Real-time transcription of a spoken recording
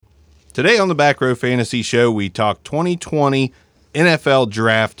Today on the Back Row Fantasy Show, we talk 2020 NFL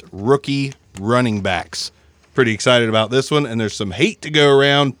Draft rookie running backs. Pretty excited about this one, and there's some hate to go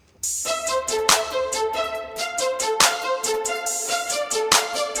around.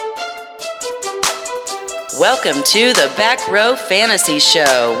 Welcome to the Back Row Fantasy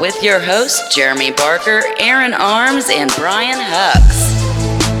Show with your hosts, Jeremy Barker, Aaron Arms, and Brian Hucks.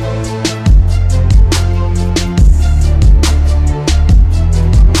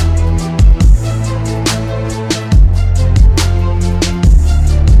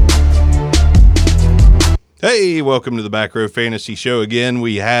 Hey, welcome to the Back Row Fantasy Show again.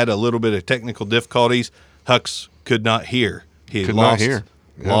 We had a little bit of technical difficulties. Hucks could not hear. He could not hear.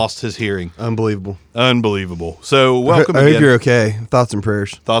 Lost his hearing. Unbelievable. So welcome I again. hope you're okay. Thoughts and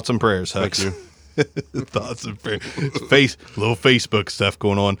prayers. Thoughts and prayers, Hucks. Thank you. Thoughts and prayers. Little Facebook stuff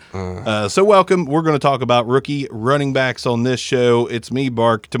going on. So welcome. We're going to talk about rookie running backs on this show. It's me,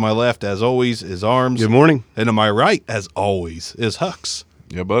 Bark. To my left, as always, is Arms. Good morning. And to my right, as always, is Hucks.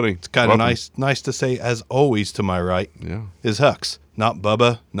 Yeah, buddy. It's kind of nice to say, as always, to my right, is Hucks. Not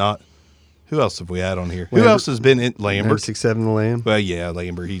Bubba, not... Who else have we had on here? Lambert. Who else has been in Lambert? 6'7" the Lamb. Well, yeah,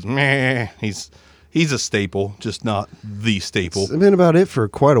 Lambert. He's meh. He's a staple, just not the staple. It's been about it for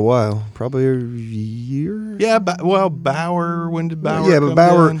quite a while. Probably a year. Yeah, Bauer. When did Bauer? Yeah, but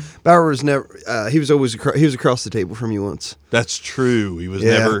come in? Bauer was never. He was always he was across the table from you once. That's true. He was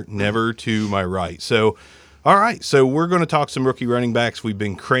never to my right. So, all right. So we're going to talk some rookie running backs. We've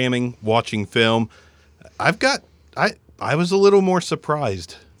been cramming, watching film. I was a little more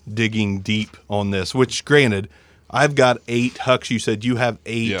surprised digging deep on this, which granted, I've got 8. Hucks, you said you have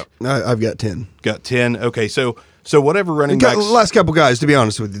 8. Yep. I've got 10. Got 10. Okay, so whatever running backs. The last couple guys, to be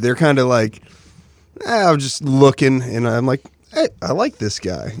honest with you, they're kind of like, I was just looking, and I'm like, hey, I like this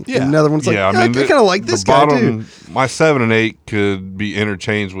guy. Yeah. And another one's like, I kind of like this guy too. My 7 and 8 could be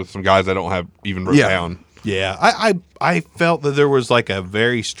interchanged with some guys I don't have even written down. Yeah, I felt that there was like a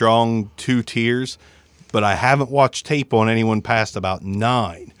very strong 2 tiers, but I haven't watched tape on anyone past about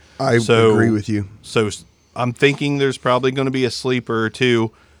 9. I agree with you. So I'm thinking there's probably going to be a sleeper or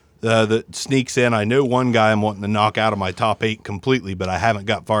two that sneaks in. I know one guy I'm wanting to knock out of my top 8 completely, but I haven't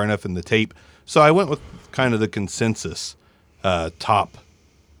got far enough in the tape. So I went with kind of the consensus top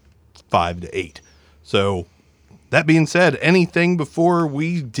 5 to 8. So that being said, anything before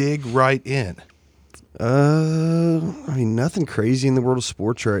we dig right in? I mean, nothing crazy in the world of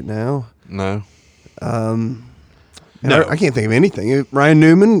sports right now. No. No. I can't think of anything. Ryan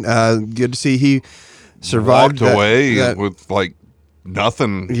Newman, good to see he survived. Walked away with like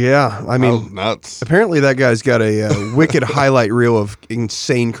nothing. Yeah, I mean, nuts. Apparently that guy's got a wicked highlight reel of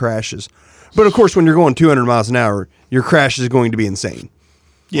insane crashes. But of course, when you're going 200 miles an hour, your crash is going to be insane.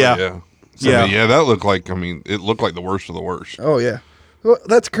 Yeah. Yeah, that looked like, it looked like the worst of the worst. Oh, yeah. Well,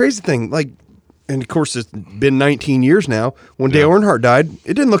 that's a crazy thing. Like, and of course, it's been 19 years now. When Dale Earnhardt died,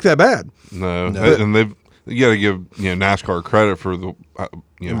 it didn't look that bad. No. And you got to give NASCAR credit for the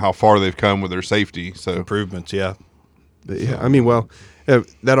how far they've come with their safety. So Improvements, yeah. But yeah, I mean, well,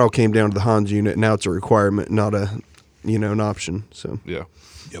 that all came down to the Hans unit. Now it's a requirement, not an option. So yeah.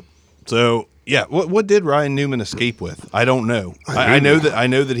 Yep. So yeah, what did Ryan Newman escape with? I don't know. I know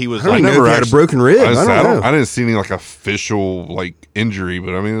that he was. I don't know if he had a broken rib. I don't know. I didn't see any like official injury,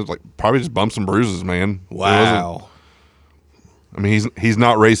 but I mean, it was like probably just bumps and bruises, man. Wow. I mean, he's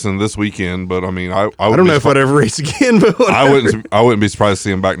not racing this weekend, but I mean, I don't know if I'd ever race again, but whatever. I wouldn't be surprised to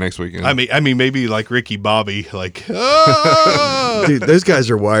see him back next weekend. I mean, maybe like Ricky Bobby, oh! Dude, those guys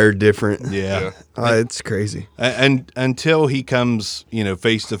are wired different. Yeah. It's crazy. And until he comes,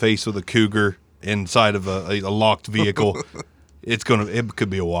 face to face with a cougar inside of a locked vehicle, it could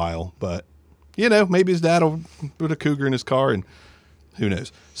be a while. But maybe his dad will put a cougar in his car, and who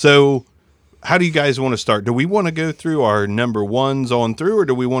knows. So, how do you guys want to start? Do we want to go through our number ones on through, or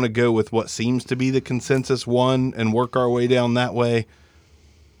do we want to go with what seems to be the consensus one and work our way down that way?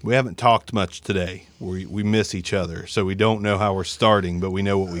 We haven't talked much today. We miss each other, so we don't know how we're starting, but we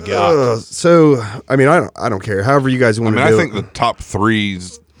know what we got. So, I mean, I don't care. However you guys want to do it. I think the top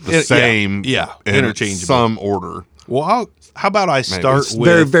 3's the same. Yeah, interchangeable. Some order. Well, how about I start with...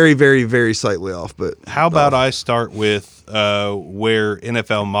 Very, very, very, very slightly off, but... How about I start with where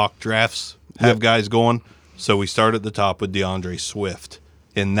NFL mock drafts have guys going? So we start at the top with DeAndre Swift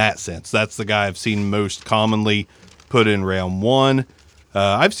in that sense. That's the guy I've seen most commonly put in round 1.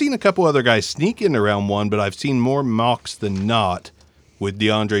 I've seen a couple other guys sneak into round 1, but I've seen more mocks than not with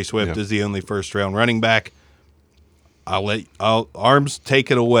DeAndre Swift as the only first-round running back. I'll Arms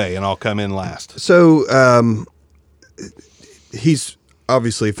take it away, and I'll come in last. So he's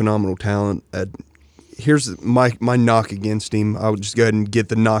obviously a phenomenal talent. here's my knock against him. I would just go ahead and get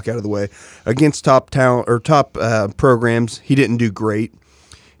the knock out of the way. Against top talent or top programs, he didn't do great.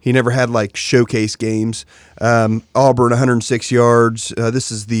 He never had like showcase games. Auburn 106 yards.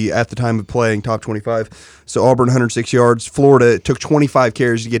 This is at the time of playing top 25. So Auburn 106 yards. Florida, it took 25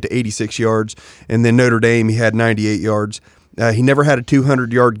 carries to get to 86 yards, and then Notre Dame he had 98 yards. He never had a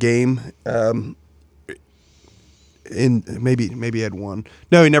 200-yard game. Maybe he had one.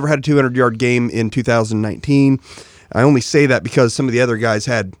 No, he never had a 200-yard game in 2019. I only say that because some of the other guys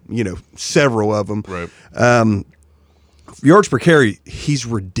had, several of them. Right. Yards per carry, he's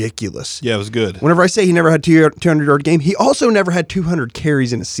ridiculous. Yeah, it was good. Whenever I say he never had 200-yard game, he also never had 200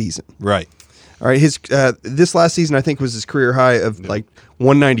 carries in a season. Right. All right. His this last season I think was his career high of like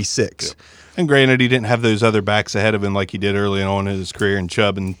 196. Yep. And granted, he didn't have those other backs ahead of him like he did early on in his career in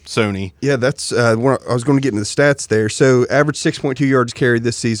Chubb and Sony. Yeah, that's I was going to get into the stats there. So average 6.2 yards carried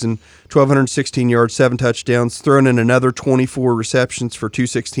this season, 1,216 yards, 7 touchdowns, thrown in another 24 receptions for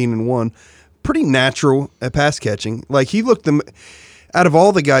 216 and 1. Pretty natural at pass catching. Like he looked out of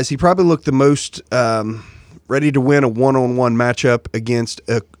all the guys, he probably looked the most ready to win a one-on-one matchup against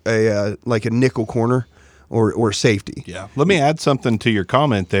a nickel corner. Or safety. Yeah. Let me add something to your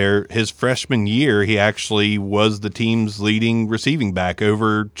comment there. His freshman year, he actually was the team's leading receiving back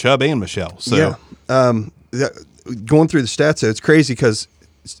over Chubb and Michelle. So yeah. Going through the stats, though, it's crazy because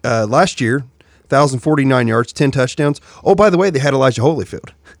last year, 1,049 yards, 10 touchdowns. Oh, by the way, they had Elijah Holyfield.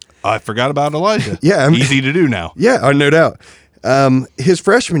 I forgot about Elijah. Yeah. Easy to do now. Yeah, no doubt. His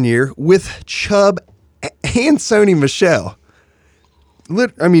freshman year with Chubb and Sony Michel.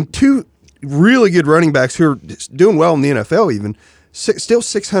 Two really good running backs who are doing well in the NFL even, still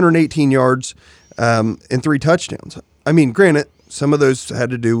 618 yards and 3 touchdowns. Granted, some of those had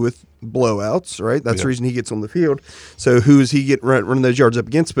to do with blowouts, right? That's the reason he gets on the field. So who is he running those yards up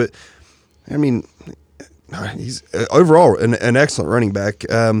against? But, he's overall an excellent running back.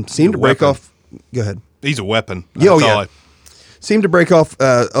 Seemed to break off. Go ahead. He's a weapon. Seemed to break off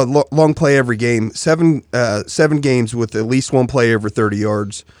a long play every game. Seven games with at least one play over 30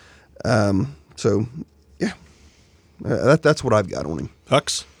 yards. That's what I've got on him.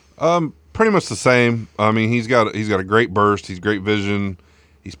 Hux? Pretty much the same. He's got a great burst. He's great vision.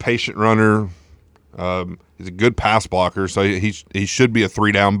 He's patient runner. He's a good pass blocker, so he should be a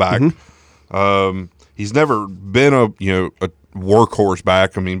 3-down back. Mm-hmm. He's never been a workhorse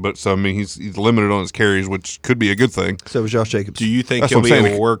back. He's limited on his carries, which could be a good thing. So was Josh Jacobs. Do you think he'll be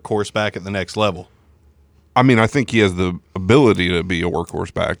a workhorse back at the next level? I think he has the ability to be a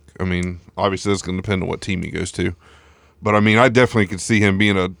workhorse back. Obviously that's going to depend on what team he goes to. But, I definitely could see him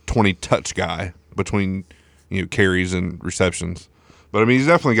being a 20-touch guy between, carries and receptions. But, he's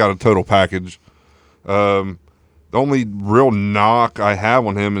definitely got a total package. The only real knock I have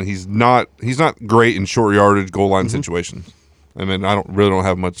on him, and he's not great in short yardage goal line situations. I don't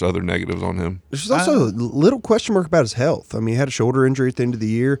have much other negatives on him. There's also a little question mark about his health. He had a shoulder injury at the end of the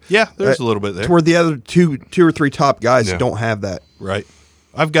year. Yeah, there's a little bit there. To where the other two or three top guys don't have that. Right.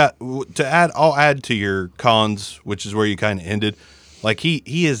 I've got to add. I'll add to your cons, which is where you kind of ended. Like he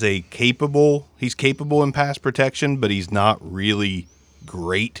is he's capable in pass protection, but he's not really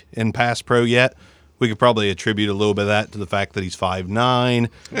great in pass pro yet. We could probably attribute a little bit of that to the fact that he's 5'9".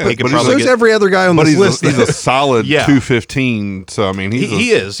 Yeah, he could but probably so is every other guy on this list. He's a solid 215. So he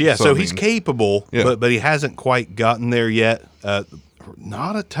is. Yeah. So he's capable, yeah. but he hasn't quite gotten there yet.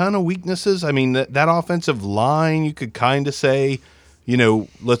 Not a ton of weaknesses. That offensive line, you could kind of say,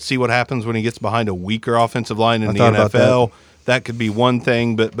 let's see what happens when he gets behind a weaker offensive line in the NFL. That could be one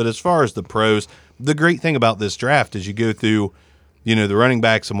thing. But as far as the pros, the great thing about this draft is you go through, the running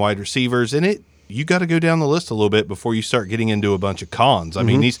backs and wide receivers, and you got to go down the list a little bit before you start getting into a bunch of cons.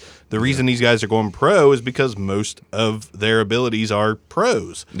 The reason these guys are going pro is because most of their abilities are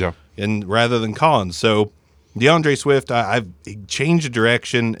pros, and rather than cons. So DeAndre Swift, I've changed of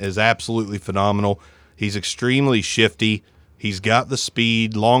direction, is absolutely phenomenal. He's extremely shifty. He's got the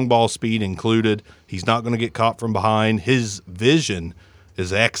speed, long ball speed included. He's not going to get caught from behind. His vision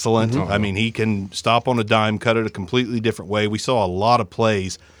is excellent. Mm-hmm. He can stop on a dime, cut it a completely different way. We saw a lot of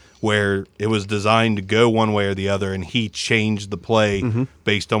plays where it was designed to go one way or the other, and he changed the play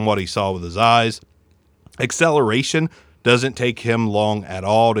based on what he saw with his eyes. Acceleration doesn't take him long at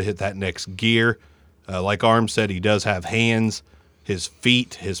all to hit that next gear. Like Arms said, he does have hands, his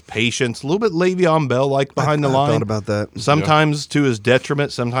feet, his patience, a little bit Le'Veon Bell-like behind the line. I thought about that. Sometimes to his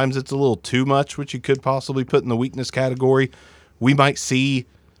detriment, sometimes it's a little too much, which you could possibly put in the weakness category. We might see,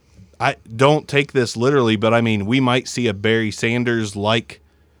 I don't take this literally, but we might see a Barry Sanders-like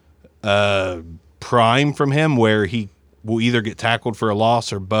prime from him where he will either get tackled for a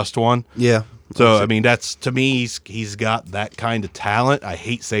loss or bust one. Yeah. So, I mean, that's, to me, he's got that kind of talent. I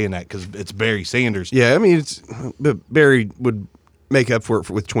hate saying that because it's Barry Sanders. Yeah, I mean, but Barry would make up for it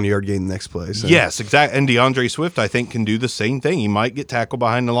with 20-yard gain the next play. So. Yes, exactly. And DeAndre Swift, I think, can do the same thing. He might get tackled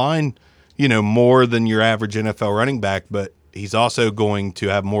behind the line, more than your average NFL running back, but he's also going to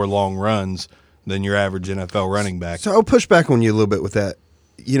have more long runs than your average NFL running back. So I'll push back on you a little bit with that.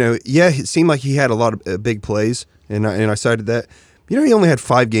 It seemed like he had a lot of big plays, and I cited that. He only had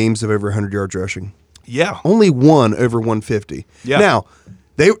 5 games of over 100 yards rushing. Yeah. Only one over 150. Yeah. Now,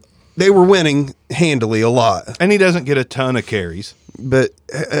 they were winning handily a lot. And he doesn't get a ton of carries. But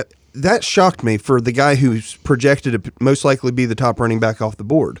that shocked me for the guy who's projected to most likely be the top running back off the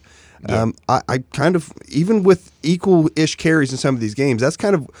board. Yeah. I kind of, even with equal-ish carries in some of these games, that's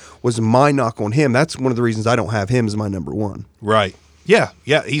kind of was my knock on him. That's one of the reasons I don't have him as my number 1. Right. Yeah.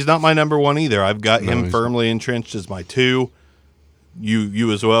 He's not my number 1 either. I've got him firmly entrenched as my 2.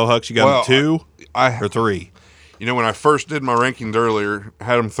 You as well, Hux? You got him 2 or 3? When I first did my rankings earlier, I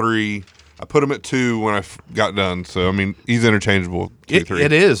had him 3. I put him at 2 when I got done. So, I mean, he's interchangeable. 2, 3.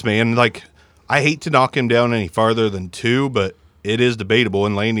 It is, man. Like, I hate to knock him down any farther than 2, but it is debatable,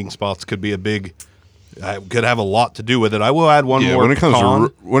 and landing spots could be could have a lot to do with it. I will add one more. When it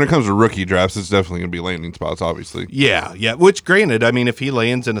comes to rookie drafts, it's definitely going to be landing spots, obviously. Yeah. Which, granted, I mean, if he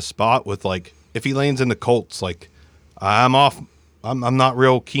lands in a spot with if he lands in the Colts, I'm off. I'm not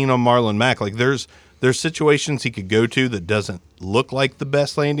real keen on Marlon Mack. There's situations he could go to that doesn't look like the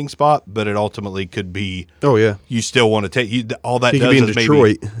best landing spot, but it ultimately could be. Oh yeah. You still want to take all that. He does could be in is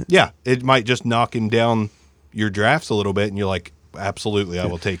Detroit. Maybe, yeah, it might just knock him down your drafts a little bit, and you're like, absolutely, I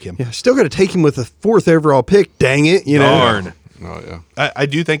will take him. Yeah, still got to take him with a 4th overall pick. Dang it, Darn. Oh yeah. I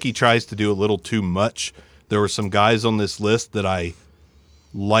do think he tries to do a little too much. There were some guys on this list that I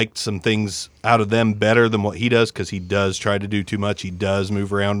liked some things out of them better than what he does, because he does try to do too much. He does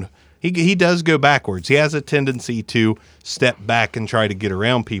move around. He does go backwards. He has a tendency to step back and try to get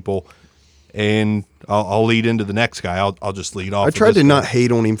around people. And I'll lead into the next guy. I'll just lead off. I tried to not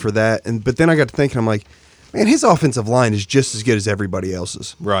hate on him for that, but then I got to thinking, I'm like, man, his offensive line is just as good as everybody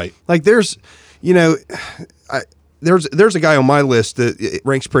else's. Right. There's a guy on my list that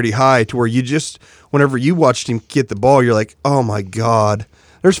ranks pretty high to where you just, whenever you watched him get the ball, you're like, oh my God,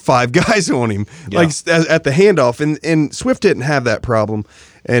 there's 5 guys on him, yeah. At the handoff. And Swift didn't have that problem.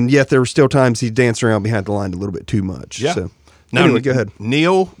 And yet there were still times he danced around behind the line a little bit too much. Yeah. So, now, anyway, go ahead.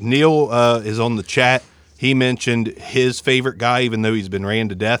 Neil is on the chat. He mentioned his favorite guy, even though he's been ran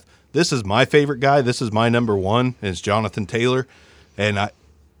to death. This is my favorite guy. This is my number 1, and it's Jonathan Taylor. And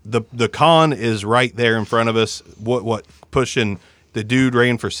the con is right there in front of us. What pushing? The dude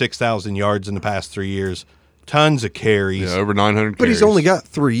ran for 6,000 yards in the past 3 years. Tons of carries. Yeah, over 900 carries. But he's only got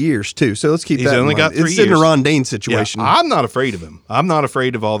 3 years, too. So let's keep that in mind. He's only got 3 years. years. It's in a Ron Dane situation. Yeah, I'm not afraid of him. I'm not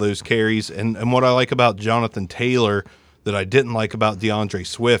afraid of all those carries. And what I like about Jonathan Taylor that I didn't like about DeAndre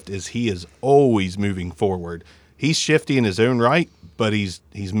Swift is he is always moving forward. He's shifty in his own right, but he's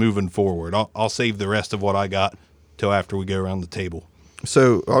moving forward. I'll save the rest of what I got till after we go around the table.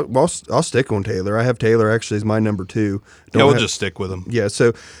 So I'll stick on Taylor. I have Taylor actually as my number 2. We'll just stick with him. Yeah.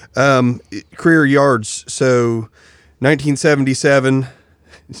 So career yards. So 1977,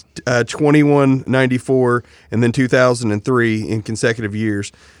 2194, and then 2003 in consecutive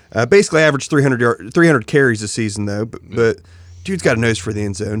years. Basically averaged 300 carries a season though. But dude's got a nose for the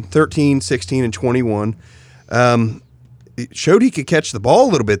end zone. 13, 16, and 21. It showed he could catch the ball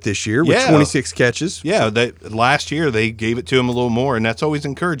a little bit this year with 26 catches. Yeah, last year they gave it to him a little more, and that's always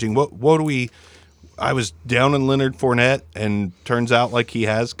encouraging. I was down in Leonard Fournette, and turns out like he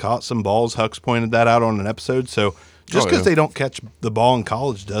has caught some balls. Hux pointed that out on an episode. So just because they don't catch the ball in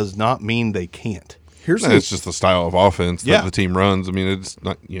college does not mean they can't. It's just the style of offense that the team runs. I mean, it's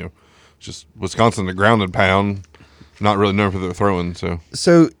not, just Wisconsin, the ground and pound, not really known for their throwing. So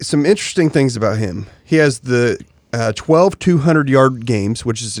some interesting things about him. He has the 12 200-yard games,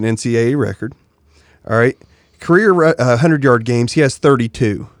 which is an NCAA record. All right. Career 100-yard games, he has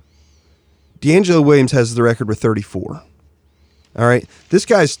 32. D'Angelo Williams has the record with 34. All right. This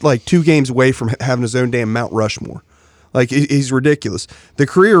guy's like 2 games away from having his own damn Mount Rushmore. Like, he's ridiculous. The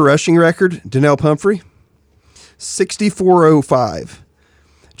career rushing record, Donnell Pumphrey, 6405.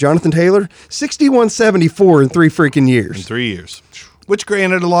 Jonathan Taylor, 6174 in 3 freaking years. In 3 years. Which,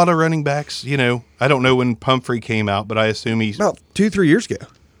 granted, a lot of running backs, I don't know when Pumphrey came out, but I assume he's... About 2-3 years ago.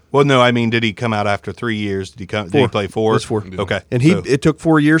 Well, no, I mean, did he come out after 3 years? Did he play 4? It was 4. Okay. And it took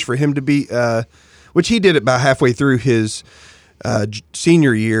 4 years for him to be... which he did about halfway through his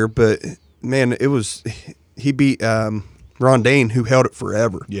senior year, but, man, it was... He beat Ron Dane, who held it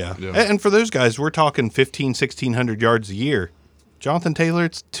forever. Yeah. And for those guys, we're talking 1,500, 1,600 yards a year. Jonathan Taylor,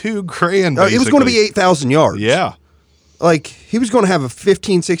 it's $2,000. It was going to be 8,000 yards. Yeah. Like, he was going to have a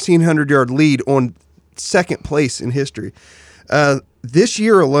 1,600 yard lead on second place in history. This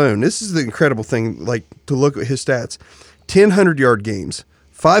year alone, this is the incredible thing, like, to look at his stats. 1,000 yard games,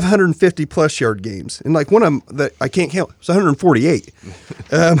 550 plus yard games. And, like, one of them that I can't count was 148.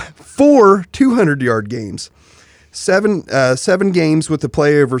 4 200 yard games. Seven games with a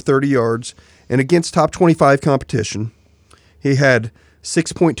play over 30 yards. And against top 25 competition, he had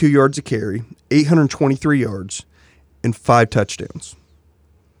 6.2 yards a carry, 823 yards, and 5 touchdowns.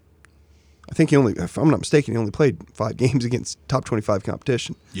 I think if I'm not mistaken, he only played 5 games against top 25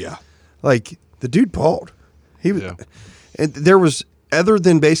 competition. Yeah. Like, the dude balled. He was, Yeah. and there was, other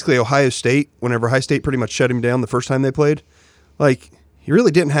than basically Ohio State, whenever Ohio State pretty much shut him down the first time they played, like, he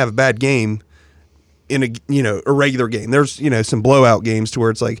really didn't have a bad game in a regular game. There's, some blowout games to where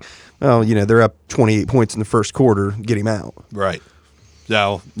it's like, oh, they're up 28 points in the first quarter, get him out. Right.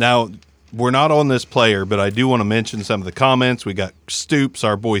 Now we're not on this player, but I do want to mention some of the comments. We got Stoops,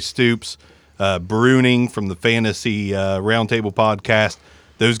 our boy Stoops, Bruning from the Fantasy Roundtable podcast.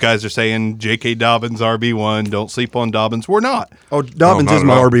 Those guys are saying J.K. Dobbins, RB1. Don't sleep on Dobbins. We're not. Oh, Dobbins not is at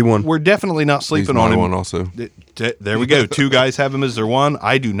my all. RB1. We're definitely not sleeping He's on my him. one also. There we go. 2 guys have him as their one.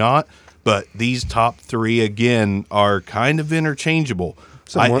 I do not. But these top 3, again, are kind of interchangeable.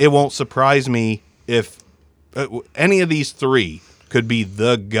 Somewhat. It won't surprise me if any of these 3 could be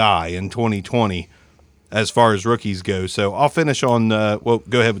the guy in 2020 as far as rookies go. So I'll finish on, go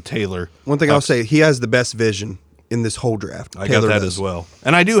ahead with Taylor. One thing I'll say, he has the best vision in this whole draft. I Taylor got that does. as well.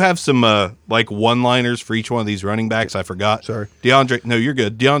 And I do have some one-liners for each one of these running backs. I forgot. Sorry. No, you're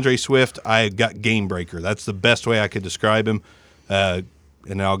good. DeAndre Swift, I got game breaker. That's the best way I could describe him.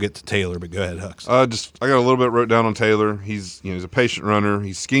 And now I'll get to Taylor, but go ahead, Hux. I got a little bit wrote down on Taylor. He's he's a patient runner.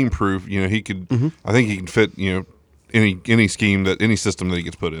 He's scheme proof. He could. I think he can fit any scheme any system that he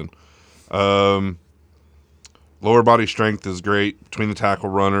gets put in. Lower body strength is great between the tackle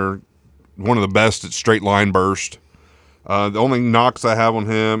runner. One of the best at straight line burst. The only knocks I have on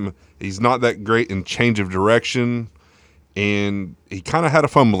him, he's not that great in change of direction, and he kind of had a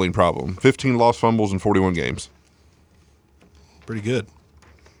fumbling problem. 15 lost fumbles in 41 games. Pretty good.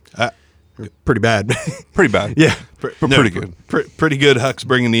 Pretty bad. Pretty bad. Yeah. But pretty good. Pretty good, Hux,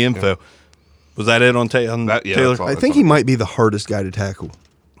 bringing the info. Was that it on, Taylor? That's all. I think he might be the hardest guy to tackle.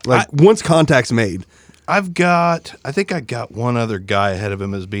 Once contact's made. I think I got one other guy ahead of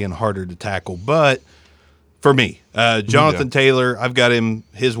him as being harder to tackle. But for me, Jonathan Taylor, I've got him,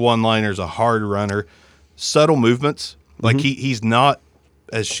 his one-liner's a hard runner. Subtle movements. Like he's not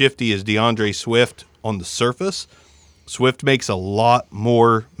as shifty as DeAndre Swift on the surface. Swift makes a lot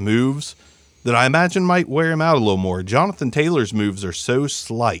more moves that I imagine might wear him out a little more. Jonathan Taylor's moves are so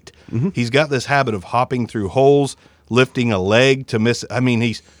slight. He's got this habit of hopping through holes, lifting a leg to miss. I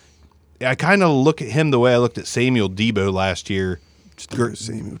mean, I kind of look at him the way I looked at Samuel Debo last year.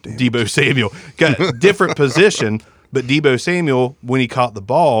 Debo Samuel. Got a different position, but Debo Samuel, when he caught the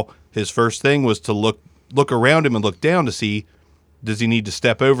ball, his first thing was to look around him and look down to see, does he need to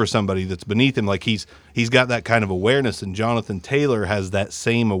step over somebody that's beneath him? Like he's got that kind of awareness, and Jonathan Taylor has that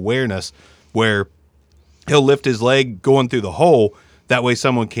same awareness where he'll lift his leg going through the hole. That way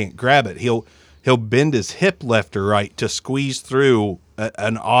someone can't grab it. He'll bend his hip left or right to squeeze through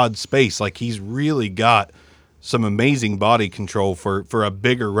an odd space. Like he's really got some amazing body control for a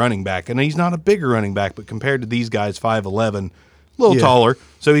bigger running back. And he's not a bigger running back, but compared to these guys, 5'11", a little taller.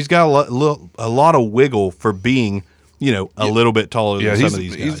 So he's got a lot of wiggle for being a little bit taller than some of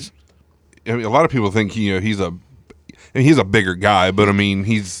these guys. A lot of people think he's a bigger guy, but I mean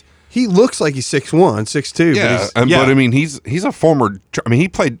he looks like he's 6'1", 6'2". Yeah, but I mean he's a former. I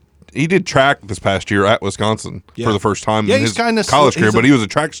mean he did track this past year at Wisconsin for the first time in his college career, but he was a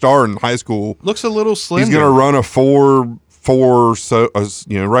track star in high school. Looks a little slender. He's going to run a 4.4, so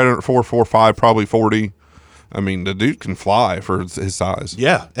right under 4.45, probably 40. I mean, the dude can fly for his size.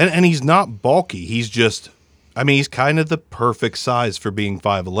 Yeah, and he's not bulky. He's just. I mean, he's kind of the perfect size for being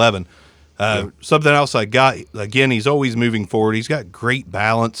 5'11". Something else I got, again, he's always moving forward. He's got great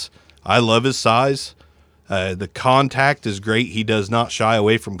balance. I love his size. The contact is great. He does not shy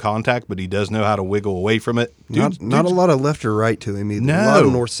away from contact, but he does know how to wiggle away from it. Not a lot of left or right to him either. No. A lot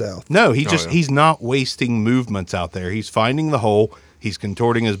of north-south. No, he's not wasting movements out there. He's finding the hole. He's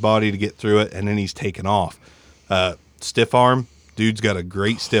contorting his body to get through it, and then he's taking off. Stiff arm. Dude's got a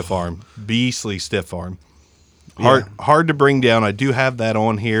great stiff arm. Beastly stiff arm. Hard to bring down. I do have that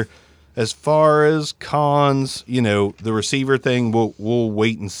on here. As far as cons, the receiver thing, we'll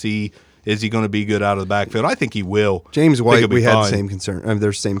wait and see. Is he going to be good out of the backfield? I think he will. James White, we had the same concern.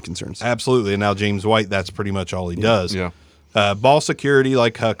 There's same concerns. Absolutely. And now James White, that's pretty much all he does. Yeah. Ball security,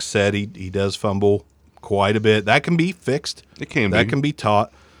 like Huck said, he does fumble quite a bit. That can be fixed. It can be. That can be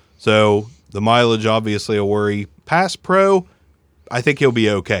taught. So the mileage, obviously, a worry. Pass pro, I think he'll be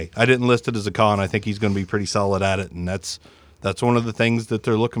okay. I didn't list it as a con. I think he's going to be pretty solid at it, and that's one of the things that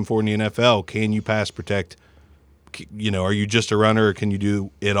they're looking for in the NFL. Can you pass protect? Are you just a runner, or can you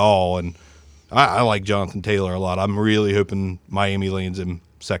do it all? And I like Jonathan Taylor a lot. I'm really hoping Miami lands him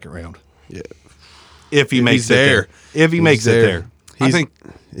second round. Yeah. If he makes it there. If he makes it there. I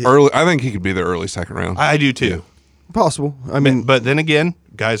think he could be there early second round. I do too. Yeah. Possible. I mean, but then again,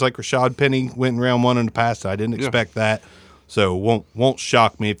 guys like Rashad Penny went in round 1 in the past. I didn't expect that. So won't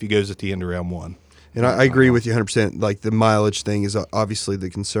shock me if he goes at the end of round 1. And I agree with you 100%. Like, the mileage thing is obviously the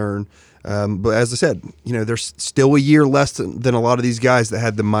concern. But as I said, there's still a year less than a lot of these guys that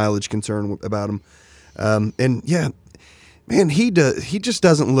had the mileage concern about him. And yeah, man, he just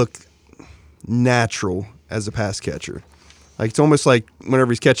doesn't look natural as a pass catcher. Like, it's almost like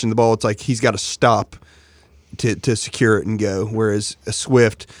whenever he's catching the ball, it's like he's got to stop to secure it and go. Whereas a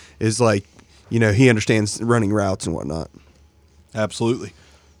Swift is like, he understands running routes and whatnot. Absolutely.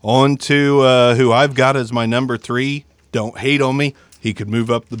 On to who I've got as my number 3. Don't hate on me. He could move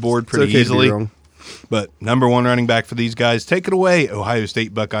up the board pretty easily. To be wrong. But number 1 running back for these guys. Take it away, Ohio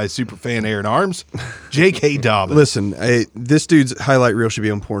State Buckeyes superfan Aaron Arms, J.K. Dobbins. Listen, this dude's highlight reel should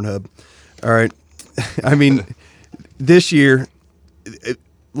be on Pornhub. All right. I mean, this year,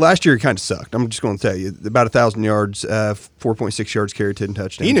 last year kind of sucked. I'm just going to tell you. About 1,000 yards, 4.6 yards carried, 10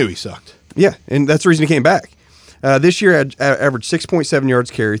 touchdowns. He knew he sucked. Yeah, and that's the reason he came back. This year, averaged 6.7 yards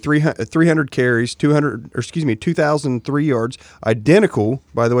carry, 300 carries, 2,003 yards. Identical,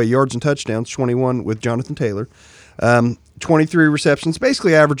 by the way, yards and touchdowns, 21 with Jonathan Taylor. 23 receptions,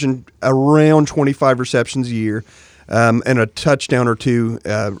 basically averaging around 25 receptions a year, and a touchdown or 2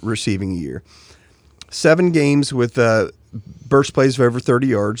 receiving a year. 7 games with burst plays of over 30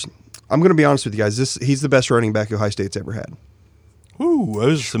 yards. I'm going to be honest with you guys. He's the best running back Ohio State's ever had. Ooh,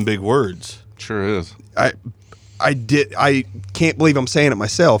 those are some big words. Sure is. I can't believe I'm saying it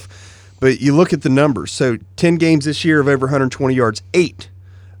myself, but you look at the numbers. So 10 games this year of over 120 yards, 8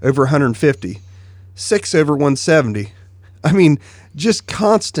 over 150, 6 over 170. I mean, just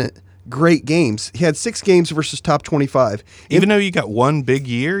constant great games. He had 6 games versus top 25. Even though you got one big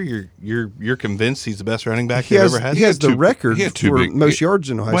year, you're convinced he's the best running back you've ever had? He has the record for most yards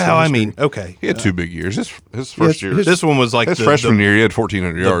in Ohio State. Well, I mean, okay. He had 2 big years. His first year. This one was like his freshman year, he had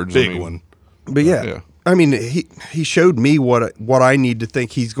 1,400 yards. Big one. But yeah. I mean, he showed me what I need to think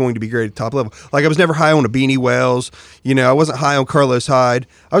he's going to be great at top level. Like, I was never high on a Beanie Wells. I wasn't high on Carlos Hyde.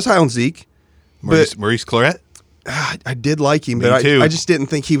 I was high on Zeke. Maurice Claret? I did like him, but I just didn't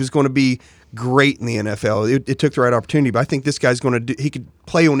think he was going to be great in the NFL. It took the right opportunity, but I think this guy's going to he could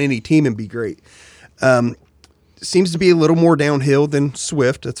play on any team and be great. Seems to be a little more downhill than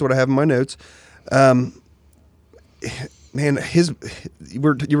Swift. That's what I have in my notes. Man, you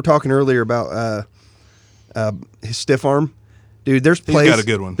were talking earlier about his stiff arm. Dude, he's got a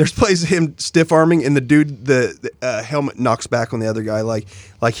good one. There's plays of him stiff arming, and the dude, the helmet knocks back on the other guy like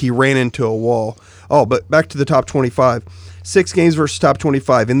he ran into a wall. Oh, but back to the top 25. 6 games versus top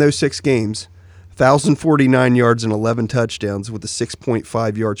 25. In those 6 games, 1,049 yards and 11 touchdowns with a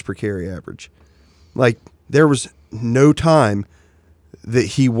 6.5 yards per carry average. Like, there was no time that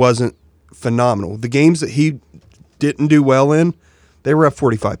he wasn't phenomenal. The games that he didn't do well in, they were up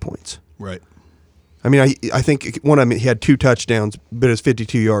 45 points. Right. I mean, I think one of them, he had 2 touchdowns, but it was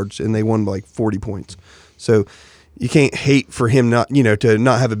 52 yards, and they won like 40 points. So you can't hate for him not, to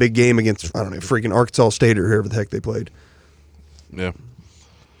not have a big game against, I don't know, freaking Arkansas State or whoever the heck they played. Yeah.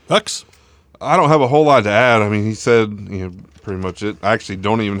 Hux? I don't have a whole lot to add. I mean, he said pretty much it. I actually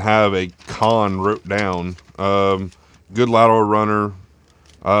don't even have a con wrote down. Good lateral runner.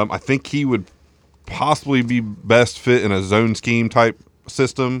 I think he would possibly be best fit in a zone scheme type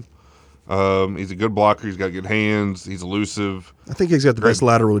system. He's a good blocker. He's got good hands. He's elusive. I think he's got the best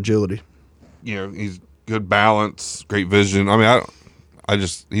lateral agility. He's good balance, great vision. I mean,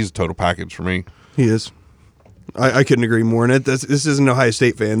 he's a total package for me. He is. I couldn't agree more. And this isn't an Ohio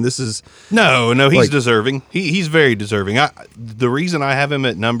State fan. This is no. He's deserving. He's very deserving. The reason I have him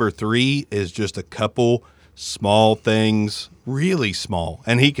at number 3 is just a couple small things, really small,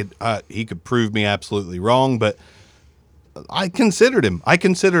 and he could prove me absolutely wrong, but I considered him. I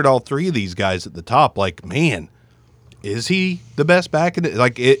considered all 3 of these guys at the top. Like, man, is he the best back in it?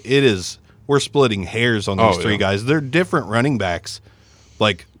 Like, it is. We're splitting hairs on these 3 guys. They're different running backs.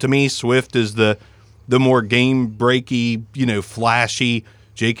 Like, to me, Swift is the more game breaky, flashy.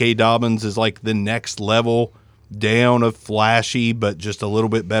 J.K. Dobbins is like the next level. down of flashy, but just a little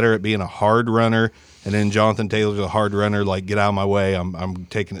bit better at being a hard runner. And then Jonathan Taylor's a hard runner, like get out of my way, I'm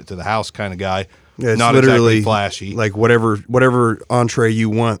taking it to the house kind of guy. Yeah, it's not literally exactly flashy. Like whatever entree you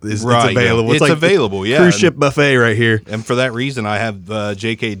want is Right, it's available. yeah. It's like available, yeah. Cruise ship buffet right here. And for that reason, I have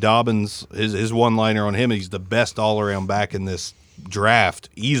J.K. Dobbins, his one-liner on him, he's the best all-around back in this draft,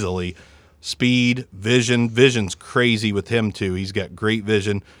 easily. Speed, vision. Vision's crazy with him, too. He's got great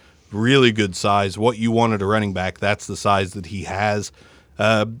vision, really good size. What you wanted a running back, that's the size that he has.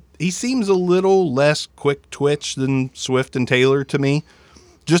 He seems a little less quick twitch than Swift and Taylor to me.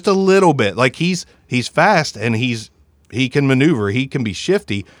 Just a little bit. Like, he's fast, and he can maneuver. He can be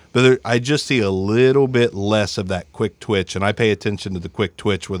shifty, but I just see a little bit less of that quick twitch, and I pay attention to the quick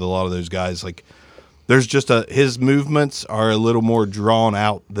twitch with a lot of those guys. Like, there's just his movements are a little more drawn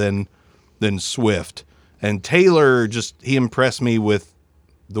out than Swift. And Taylor, he impressed me with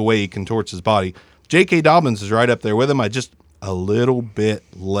the way he contorts his body. J.K. Dobbins is right up there with him. A little bit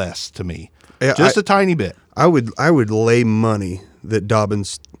less to me. Yeah, just a tiny bit. I would lay money that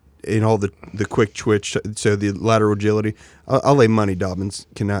Dobbins, in all the quick twitch, so the lateral agility, I'll lay money Dobbins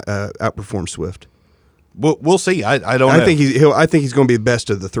can outperform Swift. We'll see. I don't know. I think he's going to be the best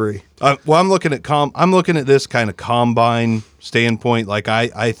of the three. Well, I'm looking at this kind of combine standpoint. Like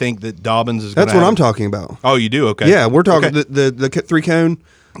I think that Dobbins is. That's what I'm talking about. Oh, you do? Okay. Yeah, we're talking the three cone.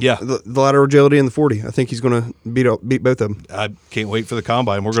 Yeah, the lateral agility and the 40. I think he's going to beat both of them. I can't wait for the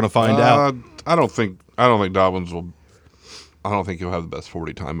combine. We're going to find out. I don't think Dobbins will. I don't think he'll have the best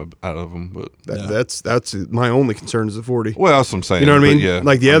 40 time out of them, but that's my only concern is the 40. Well, that's what I'm saying. You know what I mean? Yeah,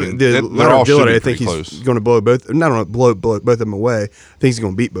 like the lateral agility, I think he's close. going to blow both of them away. I think he's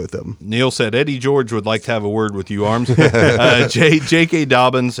going to beat both of them. Neil said Eddie George would like to have a word with you, Arms. J.K.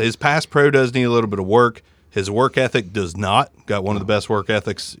 Dobbins, his pass pro does need a little bit of work. His work ethic does not. Got one of the best work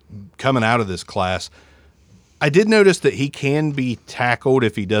ethics coming out of this class. I did notice that he can be tackled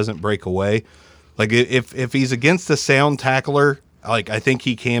if he doesn't break away. Like if he's against a sound tackler, like I think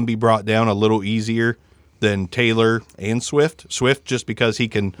he can be brought down a little easier than Taylor and Swift. Swift just because he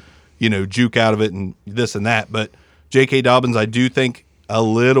can, juke out of it and this and that. But J.K. Dobbins, I do think a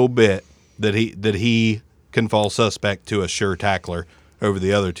little bit that he can fall suspect to a sure tackler over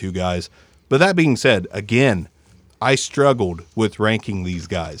the other two guys. But that being said, again, I struggled with ranking these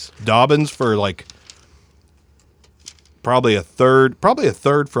guys. Dobbins for probably a third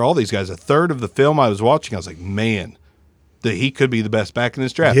for all these guys. A third of the film I was watching, I was like, man, that he could be the best back in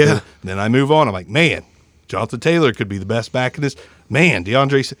this draft. Yeah. Then I move on. I'm like, man, Jonathan Taylor could be the best back in this. Man,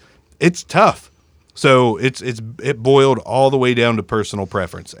 it's tough. So it boiled all the way down to personal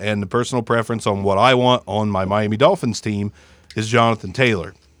preference. And the personal preference on what I want on my Miami Dolphins team is Jonathan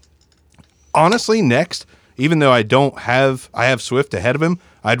Taylor. Honestly, next, even though I have Swift ahead of him,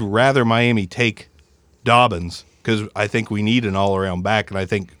 I'd rather Miami take Dobbins because I think we need an all-around back, and I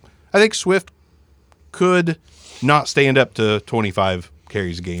think Swift could not stand up to 25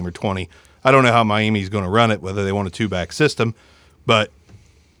 carries a game or 20. I don't know how Miami's going to run it, whether they want a two-back system, but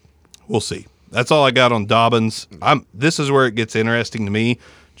we'll see. That's all I got on Dobbins. This is where it gets interesting to me.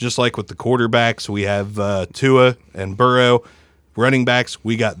 Just like with the quarterbacks, we have Tua and Burrow. Running backs,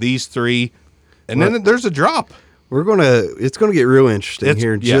 we got these three. And then there's a drop. It's gonna get real interesting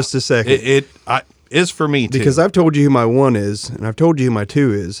here in just a second. It is for me too. Because I've told you who my 1 is, and I've told you who my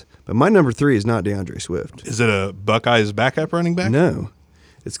 2 is, but my number 3 is not DeAndre Swift. Is it a Buckeyes backup running back? No,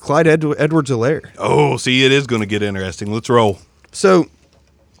 it's Clyde Edwards-Helaire. Oh, see, it is going to get interesting. Let's roll. So,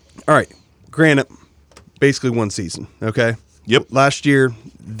 all right, granted, basically one season. Okay. Yep. Last year,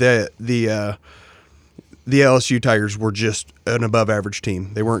 the LSU Tigers were just an above-average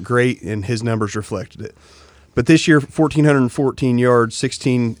team. They weren't great, and his numbers reflected it. But this year, 1,414 yards,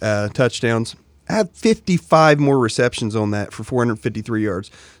 16 touchdowns. I have 55 more receptions on that for 453 yards.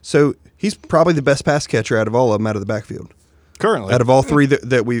 So he's probably the best pass catcher out of all of them out of the backfield. Currently. Out of all three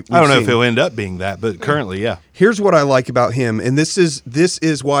that we've I don't know seen. if he'll end up being that, but currently, yeah. Here's what I like about him, and this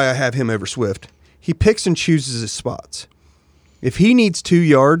is why I have him over Swift. He picks and chooses his spots. If he needs 2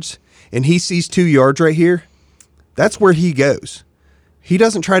 yards and he sees 2 yards right here, that's where he goes. He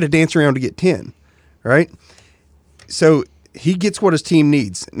doesn't try to dance around to get 10, right? So he gets what his team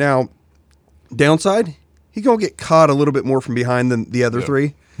needs. Now, downside, he's going to get caught a little bit more from behind than the other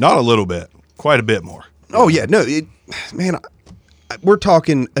three. Not a little bit. Quite a bit more. Oh, yeah. No, we're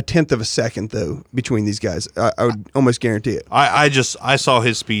talking a tenth of a second, though, between these guys. I would almost guarantee it. I saw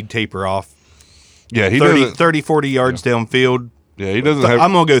his speed taper off. Yeah, he 30, 40 yards downfield. Yeah, he doesn't have.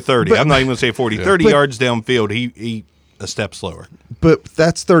 I'm going to go 30. I'm not even going to say 40. Yeah. 30 yards downfield. a step slower. But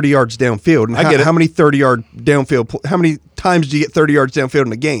that's 30 yards downfield. And I get it. How many 30-yard downfield? How many times do you get 30 yards downfield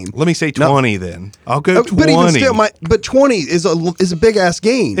in a game? Let me say 20 then. I'll go 20. But even still, but 20 is a big ass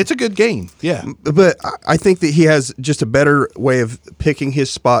game. It's a good game. Yeah. But I think that he has just a better way of picking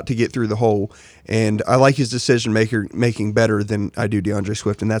his spot to get through the hole. And I like his decision making better than I do DeAndre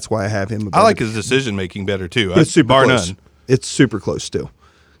Swift, and that's why I have him. I like his decision making better too. It's super bar close. none. It's super close still.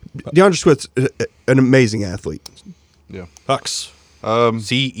 DeAndre Swift's an amazing athlete. Yeah. Hucks.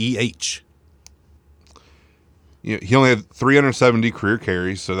 CEH. Yeah, he only had 370 career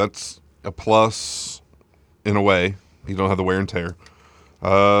carries, so that's a plus in a way. He don't have the wear and tear.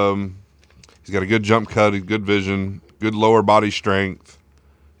 He's got a good jump cut, good vision, good lower body strength,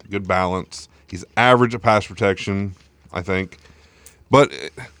 good balance. He's average at pass protection, I think. But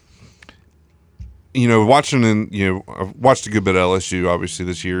I've watched a good bit of LSU obviously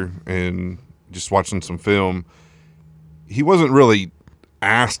this year, and just watching some film, he wasn't really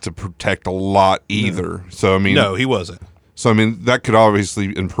asked to protect a lot either. So I mean, No, he wasn't. So I mean, that could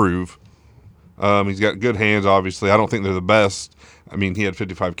obviously improve. He's got good hands. Obviously, I don't think they're the best. I mean, he had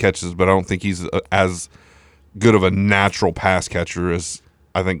 55 catches, but I don't think he's as good of a natural pass catcher as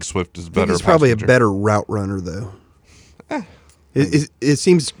I think Swift is better. He's probably a better route runner, though. It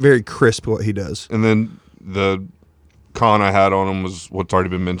seems very crisp what he does. And then the con I had on him was what's already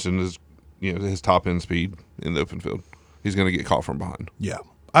been mentioned is his top end speed in the open field. He's going to get caught from behind. Yeah.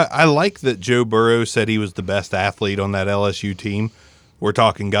 I like that Joe Burrow said he was the best athlete on that LSU team. We're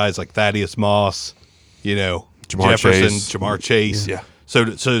talking guys like Thaddeus Moss, Jamar Jefferson, Chase. Jamar Chase. Yeah. So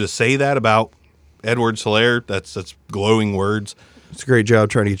to say that about Edwards-Helaire, that's glowing words. It's a great job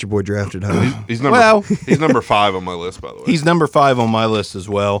trying to get your boy drafted, huh? He's number 5 on my list, by the way. He's number 5 on my list as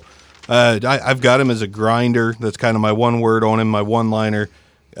well. I've got him as a grinder. That's kind of my one word on him, my one-liner.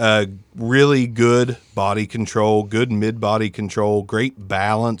 Really good body control, good mid-body control, great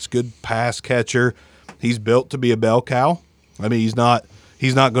balance, good pass catcher. He's built to be a bell cow. I mean, he's not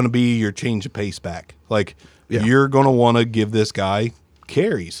going to be your change of pace back. Like, You're going to want to give this guy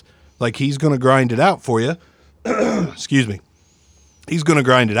carries. Like, he's going to grind it out for you. Excuse me. He's going to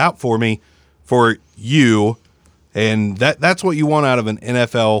grind it out for me, for you, and that's what you want out of an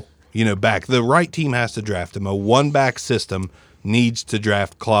NFL, back. The right team has to draft him. A one-back system needs to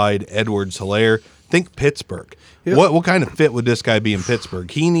draft Clyde Edwards-Helaire. Think Pittsburgh. Yep. What kind of fit would this guy be in Pittsburgh?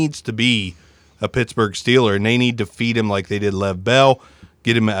 He needs to be a Pittsburgh Steeler, and they need to feed him like they did Lev Bell,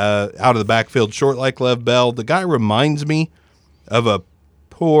 get him out of the backfield short like Lev Bell. The guy reminds me of I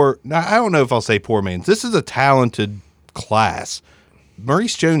don't know if I'll say poor man's. This is a talented class.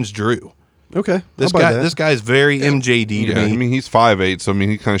 Maurice Jones-Drew. Okay. This guy's very MJD to me. I mean, he's 5'8", so I mean,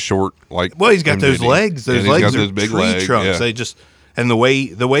 he's kind of short. He's got those legs. Those legs are big tree legs. trunks. Yeah. They just, and the way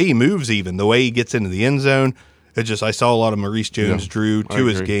he moves, even the way he gets into the end zone, I saw a lot of Maurice Jones-Drew to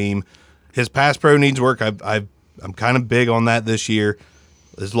his game. His pass pro needs work. I'm kind of big on that this year.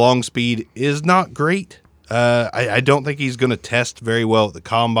 His long speed is not great. I don't think he's going to test very well at the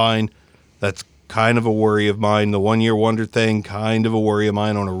combine. That's kind of a worry of mine. The one-year wonder thing, kind of a worry of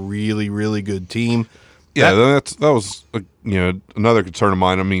mine on a really, really good team. Yeah, that was another concern of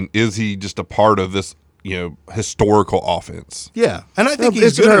mine. I mean, is he just a part of this historical offense? Yeah, and I think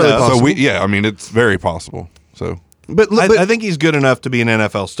he's good enough. So it's very possible. So, but I think he's good enough to be an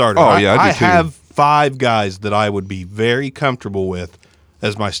NFL starter. Oh yeah, I have 5 guys that I would be very comfortable with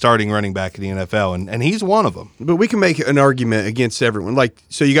as my starting running back in the NFL, and he's one of them. But we can make an argument against everyone.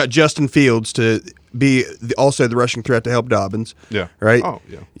 So you got Justin Fields to be also the rushing threat to help Dobbins. Yeah. Right? Oh,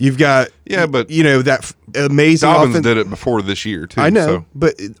 yeah. You've got, but that amazing Dobbins offense. did it before this year, too. I know, so.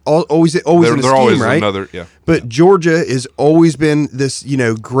 but always in a scheme, always right? another, yeah. But Georgia has always been this,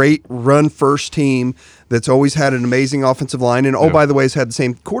 great run-first team that's always had an amazing offensive line. And, by the way, has had the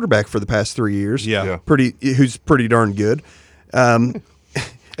same quarterback for the past 3 years. Yeah. Who's pretty darn good.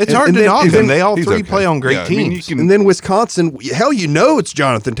 It's hard to knock them. They all three okay. play on great teams. And then Wisconsin, hell, it's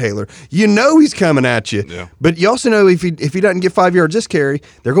Jonathan Taylor. He's coming at you. Yeah. But you also know if he doesn't get 5 yards this carry,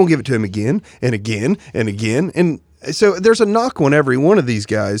 they're going to give it to him again and again and again. And so there's a knock on every one of these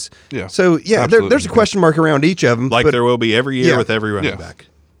guys. Yeah. So, there's a question mark around each of them. Like there will be every year with every running back.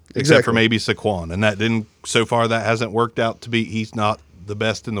 Except Exactly. for maybe Saquon. And so far that hasn't worked out to be, he's not the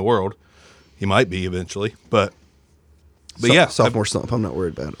best in the world. He might be eventually, but sophomore slump. I'm not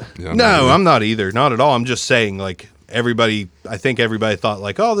worried about it. Yeah, no, I'm not either. Not at all. I'm just saying, I think everybody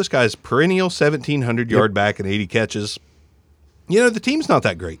thought this guy's perennial 1,700-yard back and 80 catches. The team's not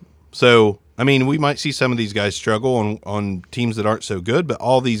that great. So, I mean, we might see some of these guys struggle on teams that aren't so good, but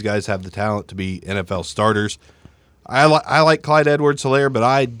all these guys have the talent to be NFL starters. I like Clyde Edwards-Helaire, but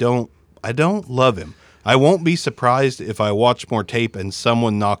I don't love him. I won't be surprised if I watch more tape and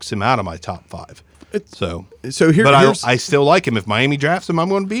someone knocks him out of my top 5. So But I still like him. If Miami drafts him, I'm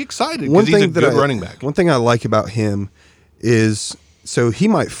going to be excited because he's a good running back. One thing I like about him is he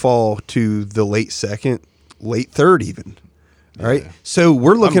might fall to the late second, late third even. All right. So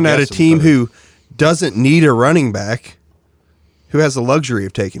we're looking at a team who doesn't need a running back, who has the luxury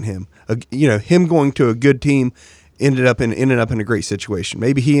of taking him. Him going to a good team ended up in a great situation.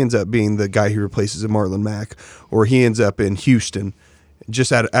 Maybe he ends up being the guy who replaces a Marlon Mack, or he ends up in Houston,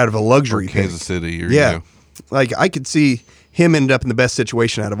 just out of a luxury pick. Kansas City. Like I could see him end up in the best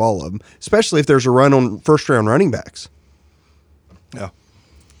situation out of all of them, especially if there's a run on first round running backs. Yeah,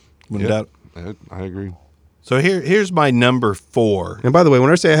 wouldn't doubt. I agree. So here's my number 4. And by the way,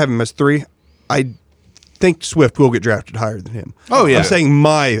 when I say I have him as 3, I think Swift will get drafted higher than him. Oh yeah, I'm saying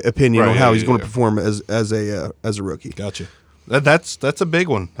my opinion on how he's going to yeah. perform as a rookie. Gotcha. That's a big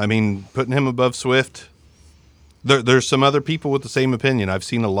one. I mean, putting him above Swift. There's some other people with the same opinion. I've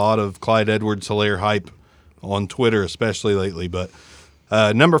seen a lot of Clyde Edwards-Helaire hype on Twitter, especially lately. But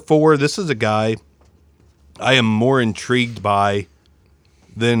number 4, this is a guy I am more intrigued by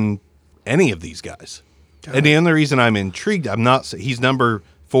than any of these guys. And the only reason I'm intrigued, he's number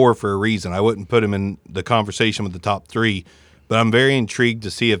 4 for a reason. I wouldn't put him in the conversation with the top 3, but I'm very intrigued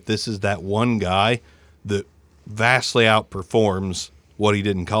to see if this is that one guy that vastly outperforms what he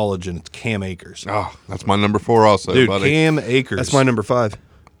did in college, and it's Cam Akers. Oh, that's my number 4 also, Dude, buddy. Cam Akers. That's my number 5.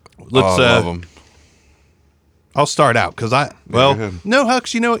 Let's I love him. I'll start out because go ahead. no,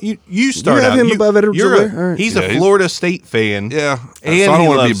 Hux, you know what? You start have out. him above Edwards-Helaire? All right. He's a Florida State fan. Yeah. And so I don't he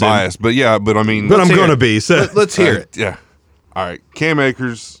want to be loves him. biased, but I mean. But I'm hear going to it. be. So. Let's hear it. Yeah. All right. Cam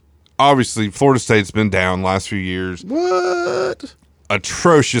Akers, obviously, Florida State's been down last few years. What?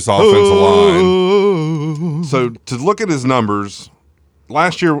 Atrocious offensive line. So to look at his numbers,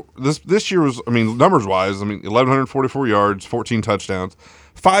 last year, this year was, numbers wise, 1,144 yards, 14 touchdowns,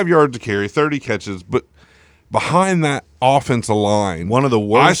 5 yards to carry, 30 catches, but behind that offensive line, One of the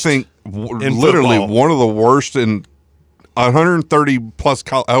worst I think, in literally football. one of the worst in 130 plus,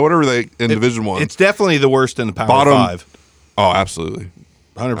 whatever they in Division One. It's definitely the worst in the Power Bottom- 5. Oh, absolutely.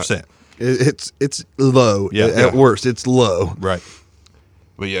 100%. It's low. Yeah. At worst, it's low. Right.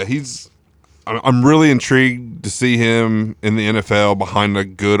 But yeah, I'm really intrigued to see him in the NFL behind a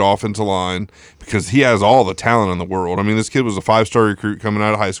good offensive line because he has all the talent in the world. I mean, this kid was a 5-star recruit coming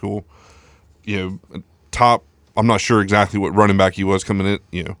out of high school. Top. I'm not sure exactly what running back he was coming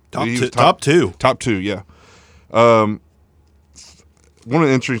in. Top two. Top 2, yeah. One of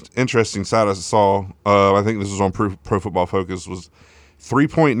the interesting stats I saw, I think this was on Pro Football Focus, was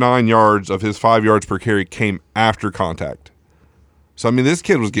 3.9 yards of his 5 yards per carry came after contact. So, this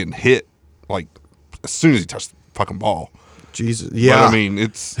kid was getting hit, like, as soon as he touched the fucking ball. Jesus. Yeah. But,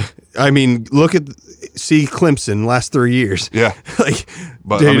 it's... see Clemson last 3 years. Yeah.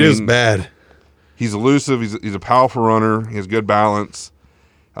 But, dude, it is bad. He's elusive. He's a powerful runner. He has good balance.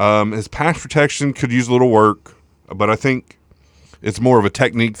 His pass protection could use a little work, but I think it's more of a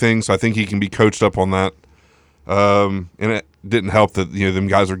technique thing, so I think he can be coached up on that. And it didn't help that, them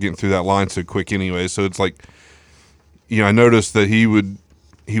guys are getting through that line so quick anyway. So it's like, I noticed that he would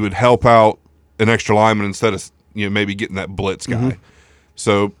help out an extra lineman instead of, maybe getting that blitz guy. Mm-hmm.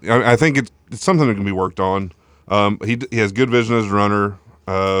 So I think it's something that can be worked on. He has good vision as a runner.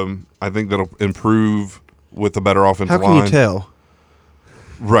 I think that'll improve with a better offensive line. How can you tell?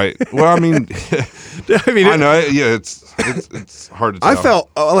 Right. Well, I know. Yeah, it's hard to tell. I felt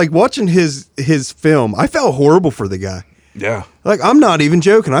like watching his film. I felt horrible for the guy. Yeah. Like, I'm not even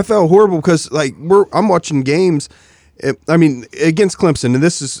joking. I felt horrible because I'm watching games. Against Clemson, and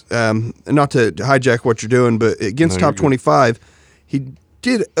this is not to hijack what you're doing, but against No, top 25, he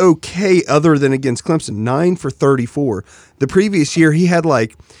did okay other than against Clemson, 9 for 34. The previous year, he had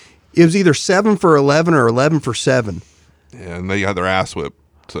it was either 7 for 11 or 11 for 7. Yeah, and they had their ass whipped,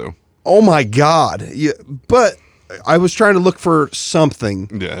 so. Oh, my God. Yeah, but I was trying to look for something.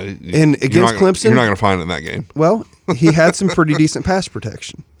 Yeah. And against Clemson? You're not going to find it in that game. Well, he had some pretty decent pass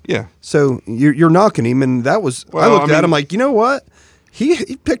protection. Yeah. So you're knocking him, and that was. I looked at him like, you know what?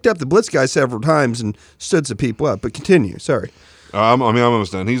 He picked up the blitz guy several times and stood some people up. But continue. Sorry. I'm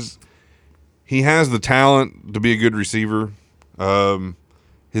almost done. He has the talent to be a good receiver. I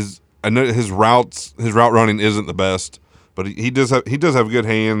know his route running isn't the best, but he does have good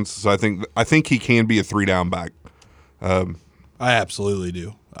hands. So I think he can be a 3-down back. I absolutely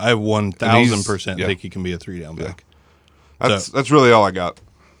do. I 1,000% think he can be a 3-down back. That's really all I got.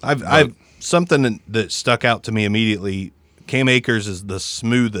 I've something that stuck out to me immediately. Cam Akers is the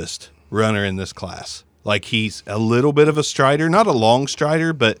smoothest runner in this class. Like, he's a little bit of a strider, not a long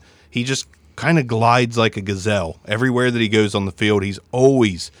strider, but he just kind of glides like a gazelle. Everywhere that he goes on the field,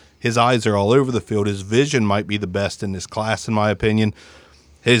 his eyes are all over the field. His vision might be the best in this class, in my opinion.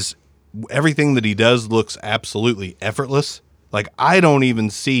 Everything that he does looks absolutely effortless. Like, I don't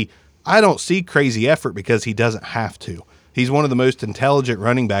see crazy effort because he doesn't have to. He's one of the most intelligent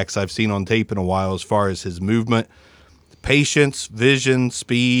running backs I've seen on tape in a while as far as his movement, patience, vision,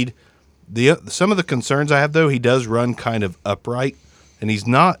 speed. Some of the concerns I have, though, he does run kind of upright, and he's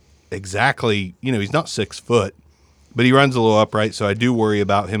not exactly, he's not 6 foot, but he runs a little upright, so I do worry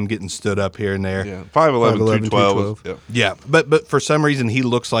about him getting stood up here and there. Yeah, 5'11", 212. Yeah, but for some reason he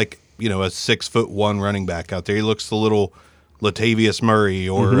looks like, a 6'1" running back out there. He looks a little Latavius Murray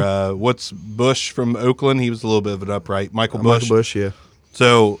or what's Bush from Oakland? He was a little bit of an upright. Michael Bush, yeah.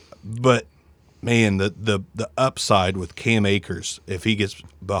 So, but man, the upside with Cam Akers, if he gets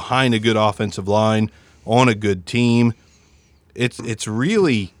behind a good offensive line on a good team, it's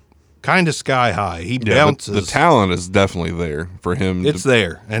really kind of sky high. He bounces. The talent is definitely there for him. It's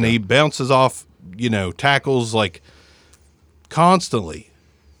there, and he bounces off, tackles like constantly.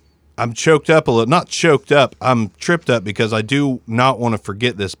 I'm choked up a little. Not choked up. I'm tripped up because I do not want to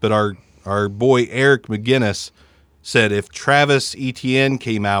forget this, but our boy Eric McGinnis said if Travis Etienne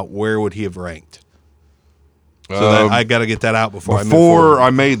came out, where would he have ranked? So I got to get that out before I move forward.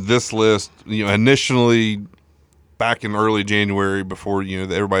 I made this list, initially back in early January before,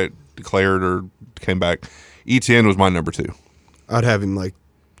 everybody declared or came back, Etienne was my number 2. I'd have him like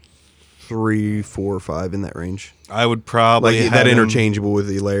 3, 4, 5 in that range. I would probably like have that him interchangeable with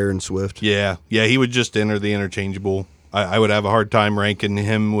Elaire and Swift. Yeah, he would just enter the interchangeable. I would have a hard time ranking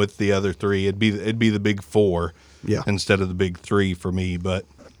him with the other 3. It'd be the big 4 instead of the big 3 for me. But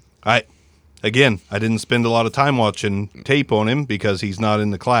I didn't spend a lot of time watching tape on him because he's not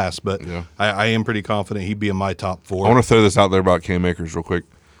in the class. But I am pretty confident he'd be in my top 4. I want to throw this out there about Cam Akers real quick.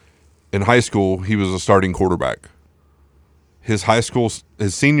 In high school, he was a starting quarterback. His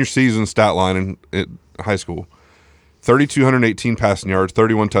senior season stat line in high school: 3,218 passing yards,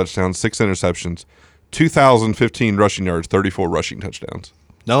 31 touchdowns, 6 interceptions, 2,015 rushing yards, 34 rushing touchdowns.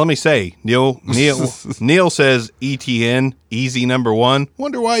 Now let me say, Neil says ETN easy number 1.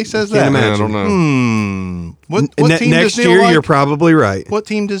 Wonder why he says that. I don't know. What team next does Neil year like? You're probably right. What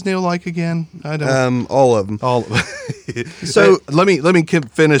team does Neil like again? I don't. All of them. All. So let me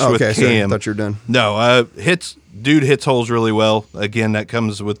finish with Cam. Sorry, I thought you were done. No, dude hits holes really well. Again, that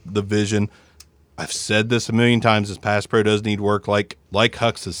comes with the vision. I've said this a million times. This pass pro does need work, like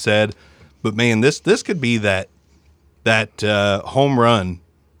Hux has said. But man, this could be that home run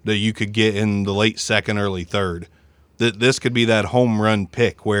that you could get in the late second, early third. This could be that home run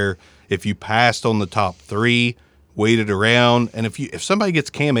pick where if you passed on the top 3, waited around, and if somebody gets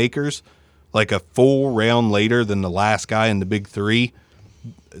Cam Akers like a full round later than the last guy in the big 3,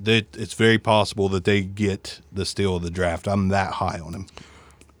 it's very possible that they get the steal of the draft. I'm that high on him.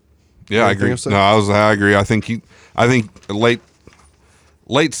 Yeah, I agree. No, I agree. I think late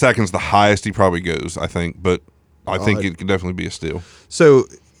second's the highest he probably goes. I think, but I think it could definitely be a steal. So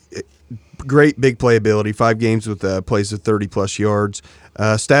great big playability. 5 games with plays of 30+ yards.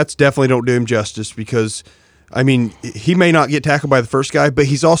 Stats definitely don't do him justice because, I mean, he may not get tackled by the first guy, but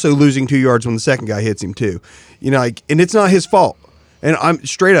he's also losing 2 yards when the second guy hits him too. And it's not his fault. And I'm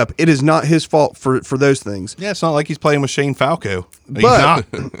straight up, it is not his fault for those things. Yeah, it's not like he's playing with Shane Falco. He's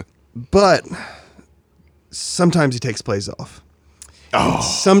But- not. But sometimes he takes plays off. Oh.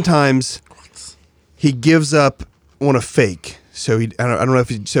 Sometimes he gives up on a fake. So I don't know if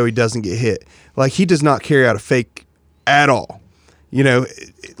he doesn't get hit. Like, he does not carry out a fake at all.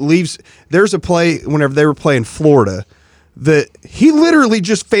 It leaves. There's a play whenever they were playing Florida that he literally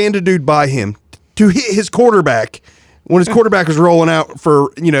just fanned a dude by him to hit his quarterback when his quarterback was rolling out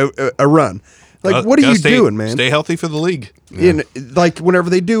for a run. Like, what are you doing, man? Stay healthy for the league. Yeah. Like,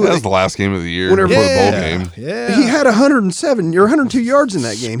 whenever they do That was the last game of the year Whenever- before the bowl Yeah. game. Yeah. he had 107 or 102 yards in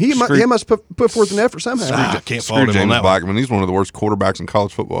that game. He must put forth an effort somehow. I can't Screw fault him on James that one. Blackman. He's one of the worst quarterbacks in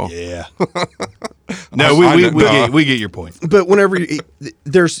college football. Yeah. No, we get your point. But whenever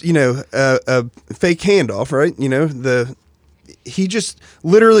there's a fake handoff, right? He just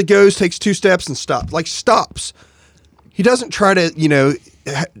literally goes, takes 2 steps, and stops. He doesn't try to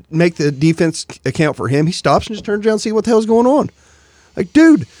make the defense account for him. He stops and just turns around and see what the hell's going on. Like,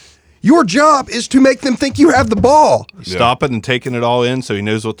 dude, your job is to make them think you have the ball. Stopping and taking it all in so he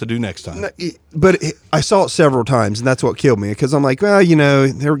knows what to do next time. But I saw it several times, and that's what killed me because I'm like, well,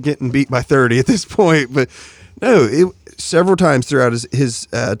 they're getting beat by 30 at this point. But no, several times throughout his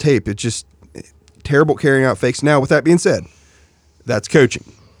tape, it's just terrible carrying out fakes. Now, with that being said, that's coaching.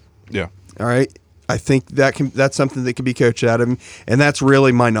 Yeah. All right. I think that's something that can be coached out of him, and that's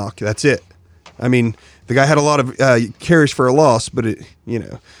really my knock. That's it. I mean, the guy had a lot of carries for a loss, but when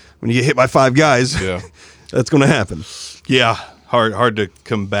you get hit by 5 guys, that's going to happen. Yeah, hard to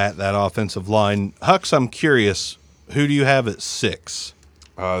combat that offensive line. Hux, I'm curious, who do you have at 6?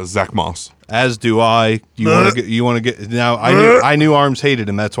 Zach Moss. As do I. You want to get now? I knew Arms hated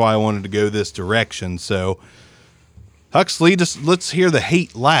him. That's why I wanted to go this direction. So, Hux, lead us. Let's hear the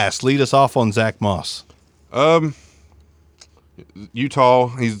hate last. Lead us off on Zach Moss. Utah.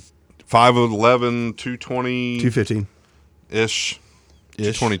 He's 5'11", 220, 215 ish.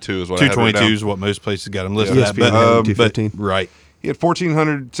 222 is what 222 is what most places got him listed at. ESPN But, 215. right. He had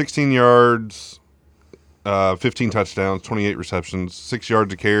 1,416 yards, 15 touchdowns, 28 receptions, 6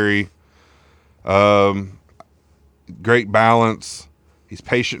 yards a carry. Great balance. He's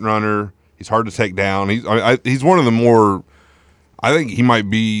patient runner. He's hard to take down. He's one of the more. I think he might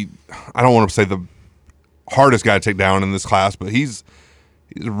be. I don't want to say the hardest guy to take down in this class, but he's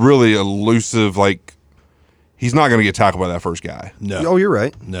really elusive. Like, he's not going to get tackled by that first guy. No. Oh, you're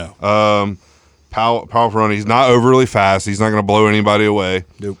right. No. Powerful running. He's not overly fast. He's not going to blow anybody away.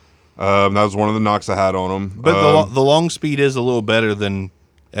 Nope. That was one of the knocks I had on him. But the long speed is a little better than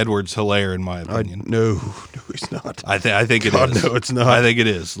Edwards-Helaire, in my opinion. No, he's not. I think it God, is. no, it's not. I think it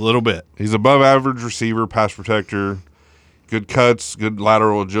is a little bit. He's above average receiver, pass protector, good cuts, good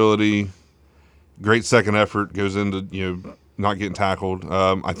lateral agility, great second effort, goes into not getting tackled.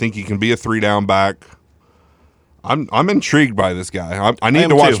 I think he can be a 3-down back. I'm intrigued by this guy. I need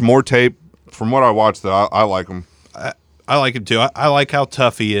to watch more tape. From what I watched, though, I like him. I like him too. I like how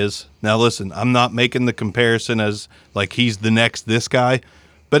tough he is. Now, listen, I'm not making the comparison as like he's the next this guy,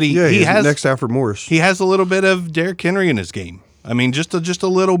 but he has next Alfred Morris. He has a little bit of Derrick Henry in his game. I mean, just a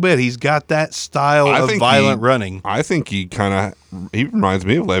little bit. He's got that style of violent running. I think he reminds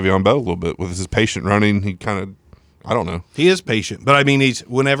me of Le'Veon Bell a little bit with his patient running. He kind of, I don't know. He is patient, but I mean,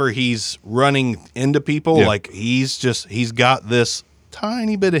 whenever he's running into people, like he's got this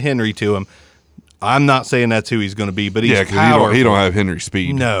tiny bit of Henry to him. I'm not saying that's who he's going to be, but he's powerful. He don't have Henry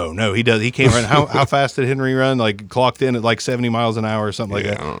speed. No, he does. He can't run. How fast did Henry run? Like clocked in at like 70 miles an hour or something like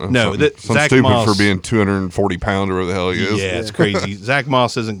that. I don't know. No, Zach stupid Moss, for being 240 pounds or whatever the hell he is. Yeah, it's crazy. Zach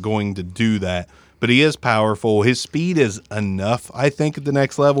Moss isn't going to do that, but he is powerful. His speed is enough, I think, at the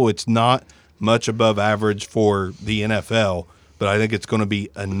next level. It's not much above average for the NFL, but I think it's going to be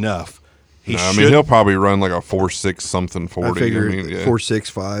enough. He'll probably run like a 4.6 something 40. I figured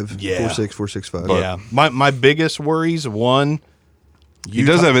 4.65. Yeah. 4.65. Yeah. My biggest worries, one, he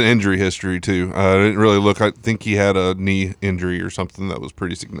does have an injury history too. I didn't really look. I think he had a knee injury or something that was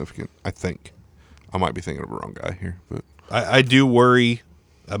pretty significant. I think. I might be thinking of the wrong guy here, but I do worry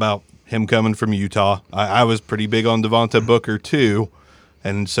about him coming from Utah. I was pretty big on Devonta Booker too,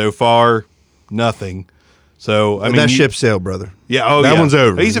 and so far, nothing. So that ship sailed, brother. Yeah, that one's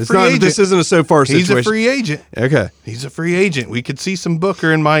over. He's a free agent. This isn't a so far situation. He's a free agent. Okay, he's a free agent. We could see some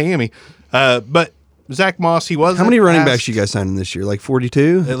Booker in Miami, but Zach Moss, he wasn't. How many running backs you guys signed this year? Like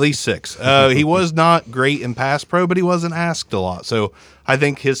 42? At least 6. He was not great in pass pro, but he wasn't asked a lot. So I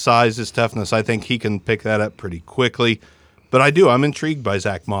think his size, his toughness, I think he can pick that up pretty quickly. But I'm intrigued by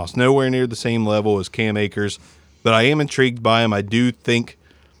Zach Moss. Nowhere near the same level as Cam Akers, but I am intrigued by him. I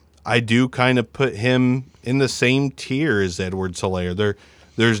do kind of put him in the same tier as Edwards-Helaire.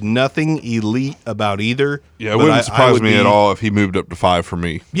 There's nothing elite about either. Yeah, it wouldn't surprise me at all if he moved up to 5 for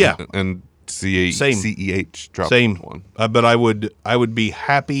me. Yeah. And CEH dropped same 1. But I would be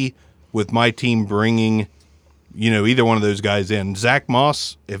happy with my team bringing, either one of those guys in. Zach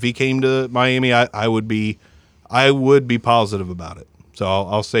Moss, if he came to Miami, I would be positive about it. So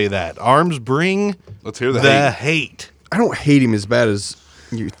I'll say that. Arms, bring Let's hear the hate. I don't hate him as bad as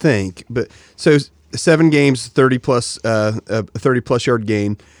you think, but so 7 games, 30 plus yard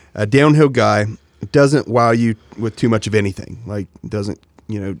gain, a downhill guy, doesn't wow you with too much of anything. Like doesn't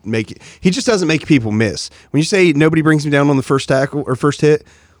make it. He just doesn't make people miss. When you say nobody brings him down on the first tackle or first hit,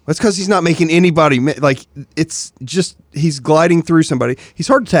 that's because he's not making anybody like. It's just he's gliding through somebody. He's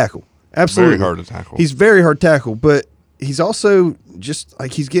hard to tackle. Absolutely, very hard to tackle. He's very hard to tackle, but he's also just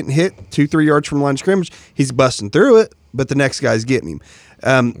like he's getting hit 2-3 yards from the line of scrimmage. He's busting through it, but the next guy's getting him.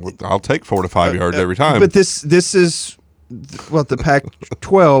 I'll take 4 to 5 yards every time. But this is the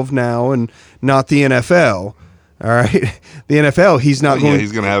Pac-12 now, and not the NFL. All right, the NFL. He's not going.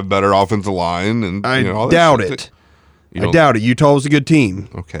 He's going to have better offensive line, and I all that doubt shit. it. I doubt it. Utah was a good team.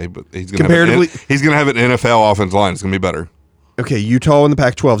 Okay, but he's going to have an NFL offensive line. It's going to be better. Okay, Utah in the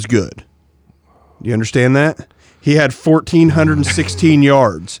Pac-12 is good. Do you understand that? He had 1,416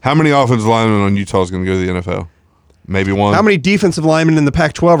 yards. How many offensive linemen on Utah is going to go to the NFL? Maybe 1. How many defensive linemen in the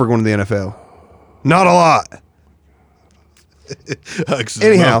Pac-12 are going to the NFL? Not a lot. Hux is,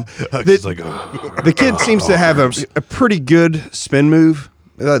 Anyhow, Hux is like, oh. the kid seems to have a pretty good spin move.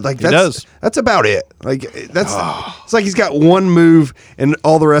 Like does. That's about it. Like it's like he's got one move and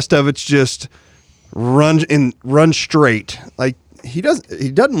all the rest of it's just run straight. Like he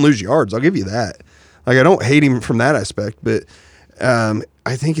doesn't lose yards. I'll give you that. Like I don't hate him from that aspect, but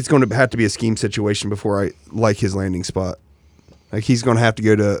I think it's going to have to be a scheme situation before I like his landing spot. Like he's going to have to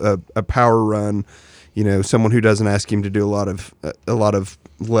go to a power run, someone who doesn't ask him to do a lot of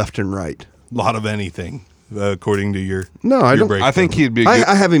left and right. A lot of anything, according to your I don't. breakdown. I think he'd be. Good,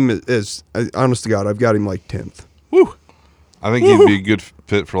 I have him as honest to God. I've got him like 10th. Woo. I think he'd be a good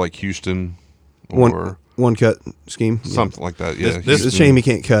fit for like Houston or One cut scheme, something like that. Yeah, This- It's a shame he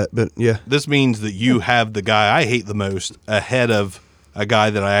can't cut, but yeah. This means that you have the guy I hate the most ahead of a guy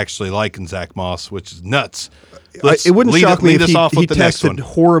that I actually like in Zach Moss, which is nuts. It wouldn't shock me if he the next tested one.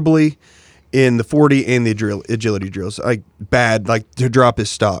 horribly in the 40 and the agility drills. Bad, like to drop his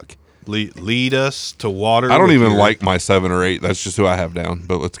stock. Lead us to water. I don't with even your- like my 7 or 8. That's just who I have down.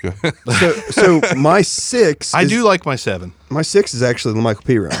 But let's go. So my 6. I do like my 7. My 6 is actually the Michael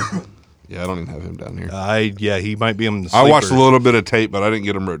P. round. Yeah, I don't even have him down here. He might be in the I sleeper. watched a little bit of tape, but I didn't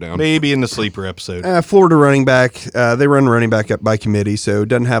get him wrote down. Maybe in the sleeper episode. Florida running back. They run running back up by committee, so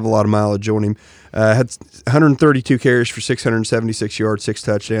doesn't have a lot of mileage on him. Had 132 carries for 676 yards, 6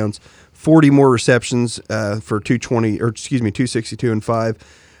 touchdowns, 40 more receptions for 262 and 5.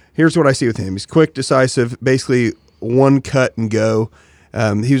 Here's what I see with him. He's quick, decisive, basically one cut and go.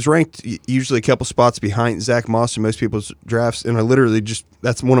 He was ranked usually a couple spots behind Zach Moss in most people's drafts, and I literally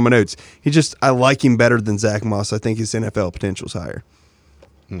that's one of my notes. I like him better than Zach Moss. I think his NFL potential is higher.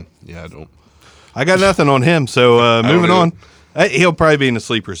 Yeah, I don't. I got nothing on him, so don't moving on. either. He'll probably be in the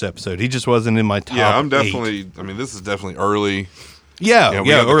sleepers episode. He just wasn't in my top. Yeah, I'm 8. definitely. I mean, this is definitely early. Yeah, We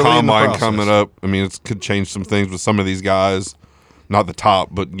got the early in the combine process. coming up. I mean, it could change some things with some of these guys. Not the top,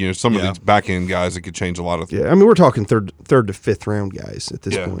 but some of Yeah. these back end guys, it could change a lot of things. Yeah, I mean we're talking third to fifth round guys at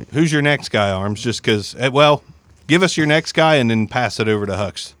this Yeah. point. Who's your next guy, Arms? Just because, give us your next guy and then pass it over to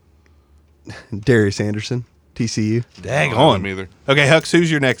Hux. Darius Anderson, TCU. Dang I don't have on. him either. Okay, Hux,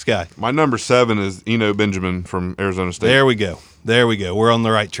 who's your next guy? My number 7 is Eno Benjamin from Arizona State. There we go. We're on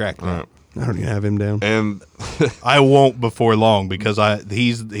the right track now. All right. I don't even have him down. And I won't before long because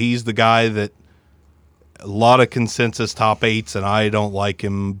he's the guy that a lot of consensus top 8s, and I don't like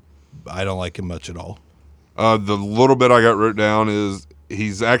him. I don't like him much at all. the little bit I got wrote down is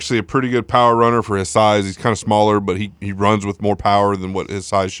he's actually a pretty good power runner for his size. He's kind of smaller, but he runs with more power than what his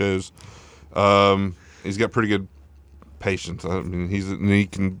size shows. He's got pretty good patience. I mean, he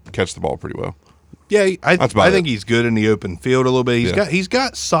can catch the ball pretty well. Yeah, I That's about think it. he's good in the open field a little bit. He's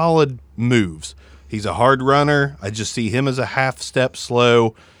got solid moves. He's a hard runner. I just see him as a half step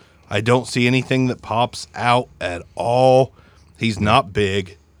slow. I don't see anything that pops out at all. He's not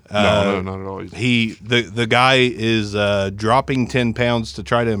big. No, not at all. The guy is dropping 10 pounds to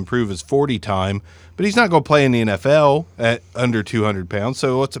try to improve his 40 time, but he's not going to play in the NFL at under 200 pounds.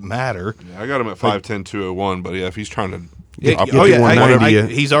 So what's it matter? Yeah, I got him at 5'10", 201, but yeah, if he's trying to Yeah, drop oh it yeah, to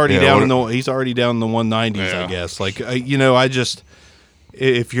 190. he's already Yeah, down what- he's already down in the 190s. I Yeah. guess. I just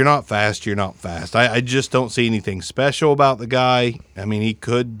if you're not fast, you're not fast. I just don't see anything special about the guy. I mean, he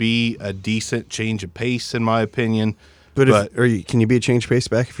could be a decent change of pace in my opinion. But can you be a change pace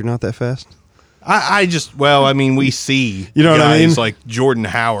back if you're not that fast? We see You know what I guys mean? like Jordan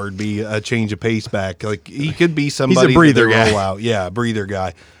Howard be a change of pace back. Like he could be somebody breather that they guy. roll out. Yeah, breather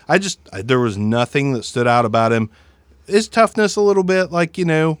guy. There was nothing that stood out about him. His toughness a little bit,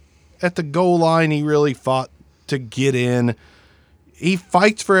 at the goal line, he really fought to get in. He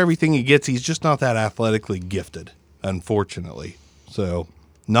fights for everything he gets. He's just not that athletically gifted, unfortunately. So,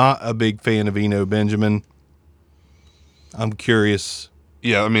 not a big fan of Eno Benjamin. I'm curious.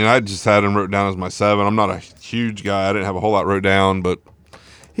 Yeah, I mean, I just had him wrote down as my 7. I'm not a huge guy. I didn't have a whole lot wrote down, but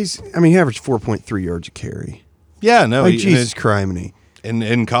He averaged 4.3 yards a carry. Yeah, no, Jesus criminy.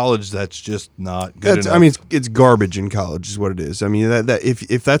 in college, that's just not good enough. It's garbage in college is what it is. I mean, that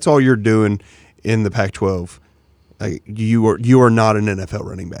if that's all you're doing in the Pac-12, you are not an NFL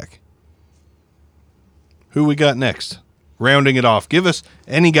running back. Who we got next? Rounding it off. Give us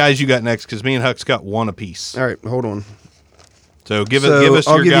any guys you got next, because me and Huck's got one apiece. All right, hold on. So give us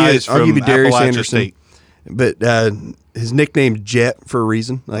I'll your give guys I'll from give you Darius Appalachia Anderson, State. but his nickname Jet for a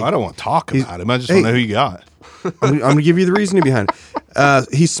reason. I don't want to talk he's- about him. I just hey. want to know who you got. I'm going to give you the reasoning behind it.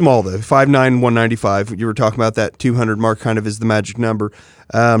 He's small, though. 5'9", 195. You were talking about that 200 mark kind of is the magic number.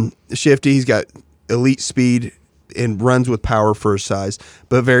 Shifty, he's got elite speed and runs with power for his size,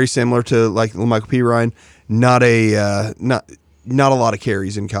 but very similar to like Michael P. Ryan. Not a lot of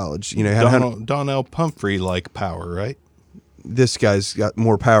carries in college. Had Donnell Pumphrey like power, right? this guy's got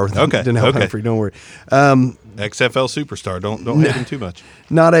more power than Hell Humphrey. Don't worry. XFL superstar. Don't hate him too much.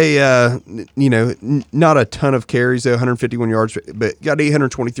 Not a ton of carries, though, 151 yards, but got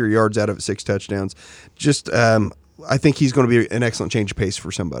 823 yards out of it, 6 touchdowns. Just, I think he's going to be an excellent change of pace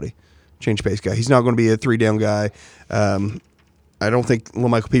for somebody. Change of pace guy. He's not going to be a 3-down guy. I don't think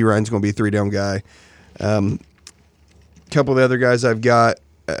LaMichael P. Ryan's going to be a 3-down guy. Couple of the other guys I've got,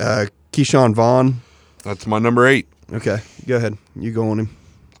 Keyshawn Vaughn. That's my number 8. Okay, go ahead. You go on him.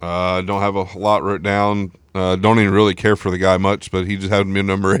 I don't have a lot wrote down. Don't even really care for the guy much, but he just happened to be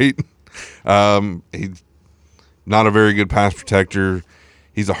number 8. He's not a very good pass protector.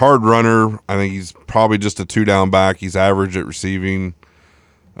 He's a hard runner. I think he's probably just a 2-down back. He's average at receiving.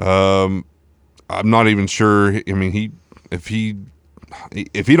 I'm not even sure. I mean, if he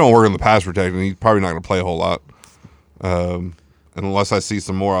don't work on the pass protection, he's probably not going to play a whole lot. Unless I see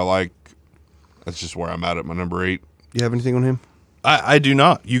some more I like. That's just where I'm at my number 8. You have anything on him? I do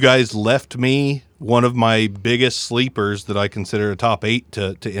not. You guys left me one of my biggest sleepers that I consider a top 8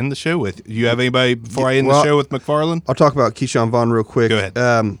 to end the show with. You have anybody before I end the show with McFarland? I'll talk about Keyshawn Vaughn real quick. Go ahead.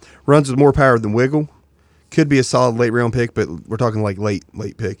 Runs with more power than Wiggle. Could be a solid late round pick, but we're talking like late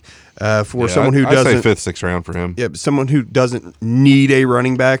pick. For someone who doesn't, I'd say 5th, 6th round for him. Yeah, someone who doesn't need a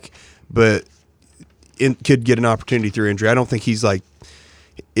running back, but could get an opportunity through injury. I don't think he's like,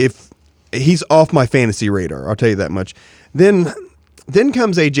 if he's off my fantasy radar, I'll tell you that much. Then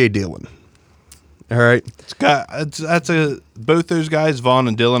comes A.J. Dillon. All right. Both those guys, Vaughn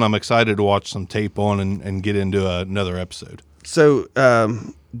and Dillon, I'm excited to watch some tape on and get into another episode. So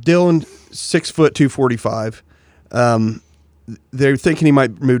Dillon, 6 foot 245. They're thinking he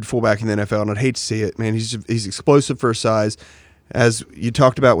might move to fullback in the NFL, and I'd hate to see it, man. He's explosive for his size. As you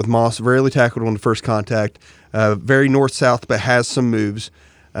talked about with Moss, rarely tackled on the first contact, very north-south, but has some moves.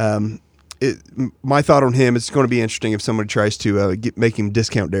 My thought on him, it's going to be interesting if somebody tries to make him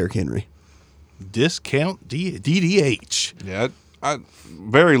discount Derrick Henry. Discount DDH. Yeah, I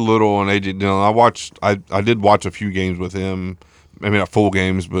very little on AJ Dillon. I did watch a few games with him. I mean, not full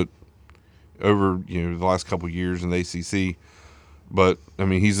games, but over the last couple of years in the ACC. But I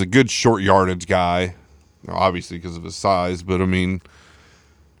mean, he's a good short yardage guy, obviously because of his size. But I mean,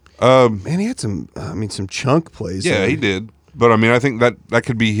 man, he had some chunk plays. Yeah, he did. But I mean, I think that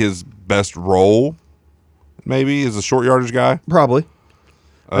could be his best role. Maybe as a short yardage guy. Probably.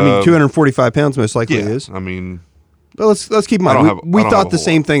 I mean, 245 pounds most likely is. I mean, but let's keep in mind we thought the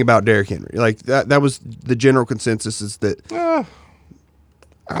same thing about Derrick Henry. Like that was the general consensus is that.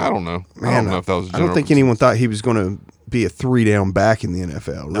 I don't know. Man, I don't know if that was. I don't think anyone thought he was going to be a 3-down back in the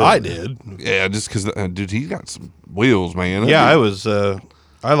NFL. Really. No, I did. Yeah, just because, dude, he got some wheels, man. Yeah,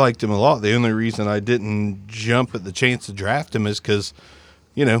 I liked him a lot. The only reason I didn't jump at the chance to draft him is because,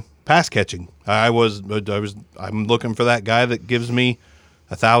 pass catching. I'm looking for that guy that gives me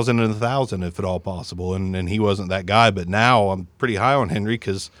 1,000 and 1,000 if at all possible, and he wasn't that guy. But now I'm pretty high on Henry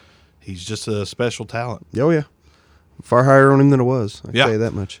because he's just a special talent. Oh yeah, far higher on him than it was. I can tell you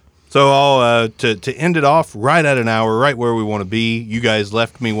that much. So I'll to end it off right at an hour, right where we want to be. You guys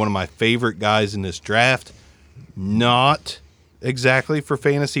left me one of my favorite guys in this draft. Not exactly for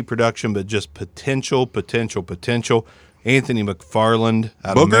fantasy production, but just potential. Anthony McFarland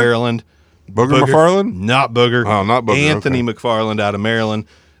out of Maryland. Booger McFarland? Not Booger. Oh, not Booger. Anthony McFarland out of Maryland.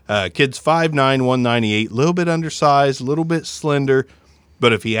 Kid's 5'9", 198, a little bit undersized, a little bit slender,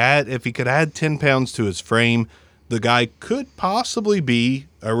 but if he could add 10 pounds to his frame, the guy could possibly be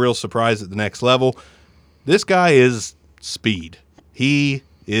a real surprise at the next level. This guy is speed. He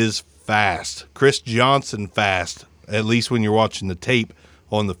is fast. Chris Johnson fast, at least when you're watching the tape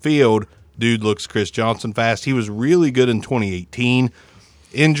on the field. Dude looks Chris Johnson fast. He was really good in 2018.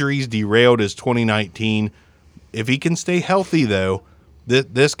 Injuries derailed his 2019. If he can stay healthy, though,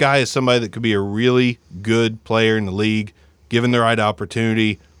 this guy is somebody that could be a really good player in the league, given the right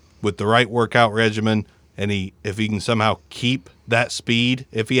opportunity, with the right workout regimen, and if he can somehow keep that speed,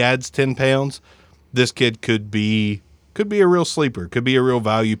 if he adds 10 pounds, this kid could be a real sleeper, could be a real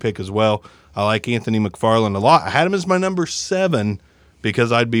value pick as well. I like Anthony McFarland a lot. I had him as my number 7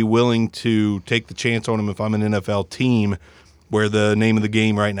 because I'd be willing to take the chance on him if I'm an NFL team where the name of the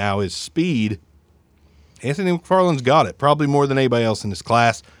game right now is speed. Anthony McFarland's got it, probably more than anybody else in his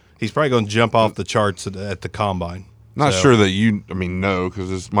class. He's probably going to jump off the charts at the combine. Not sure that no, because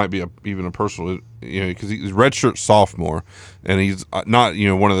this might be even a personal, because he's redshirt sophomore, and he's not,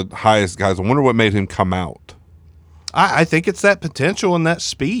 one of the highest guys. I wonder what made him come out. I think it's that potential and that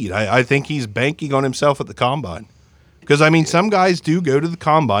speed. I think he's banking on himself at the combine. Because, some guys do go to the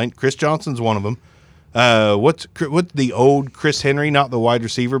combine. Chris Johnson's one of them. What's the old Chris Henry, not the wide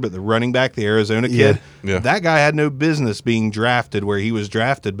receiver, but the running back, the Arizona kid? Yeah. That guy had no business being drafted where he was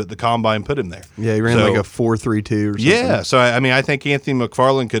drafted, but the combine put him there. Yeah, he ran like a 4.32 or something. Yeah, so I mean, I think Anthony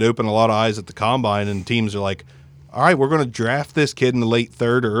McFarland could open a lot of eyes at the combine, and teams are like, all right, we're going to draft this kid in the late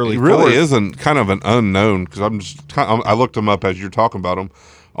third or early He really fourth. isn't kind of an unknown because I looked him up as you're talking about him.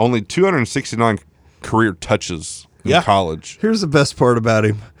 Only 269 career touches in college. Here's the best part about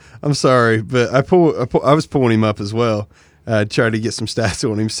him. I'm sorry, but I was pulling him up as well. Tried to get some stats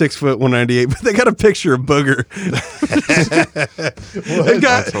on him. 6 foot, 198. But they got a picture of Booger.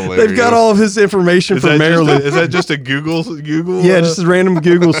 They've got all of his information from Maryland. Is that just a Google? Yeah, just a random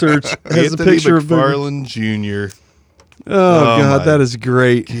Google search. Has a Anthony picture of Booger. McFarland Jr. Oh God, my that is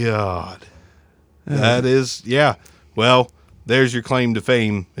great. God, that is Well, there's your claim to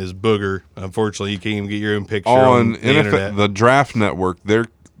fame is Booger. Unfortunately, you can't even get your own picture on the internet. The Draft Network. Their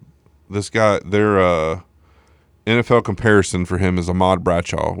NFL comparison for him is Ahmad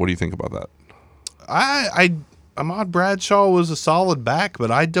Bradshaw. What do you think about that? Ahmad Bradshaw was a solid back,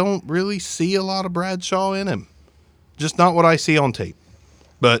 but I don't really see a lot of Bradshaw in him. Just not what I see on tape.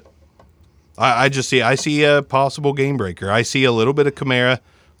 But I see a possible game breaker. I see a little bit of Kamara,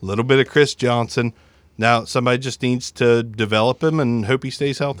 a little bit of Chris Johnson. Now somebody just needs to develop him and hope he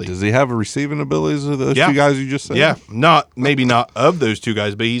stays healthy. Does he have a receiving abilities of those two guys you just said? Yeah, maybe not of those two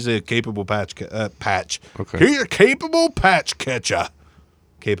guys, but he's a capable patch. Okay. He's a capable patch catcher.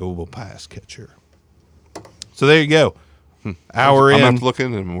 Capable pass catcher. So there you go. Hour I'm in. going to have to look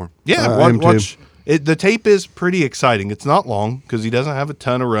into him more. Yeah, watch. The tape is pretty exciting. It's not long because he doesn't have a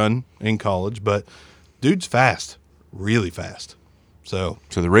ton of run in college, but dude's fast, really fast. So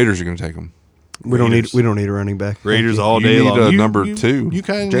the Raiders are going to take him. We don't need a running back. Raiders all You day need long. a number two. You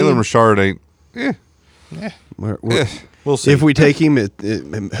kind of Jalen Richard ain't. We'll see. If we take him, hope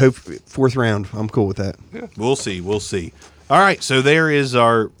 4th round. I'm cool with that. Yeah. We'll see. All right, so there is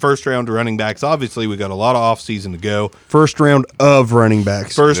our first round of running backs. Obviously, we got a lot of offseason to go. First round of running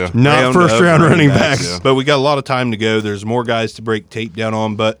backs. Not first round running backs. Yeah. But we got a lot of time to go. There's more guys to break tape down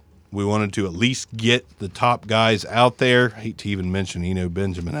on, but we wanted to at least get the top guys out there. I hate to even mention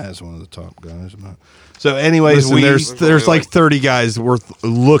Benjamin as one of the top guys. So anyways, there's like 30 guys worth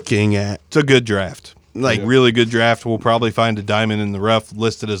looking at. It's a good draft. Really good draft. We'll probably find a diamond in the rough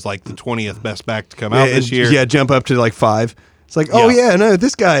listed as like the 20th best back to come out this year. Yeah, jump up to like 5. It's like,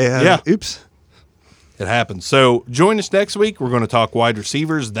 this guy. Oops. It happens. So join us next week. We're going to talk wide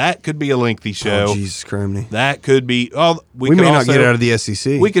receivers. That could be a lengthy show. Oh, Jesus Christ. That could be. We may not get out of the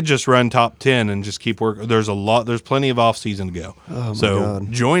SEC. We could just run top 10 and just keep working. There's plenty of off season to go. Oh, my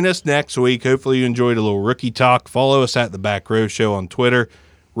God. Join us next week. Hopefully you enjoyed a little rookie talk. Follow us at The Back Row Show on Twitter.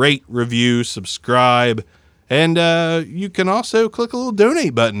 Rate, review, subscribe, and you can also click a little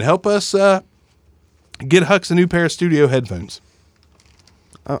donate button. Help us get Hux a new pair of studio headphones.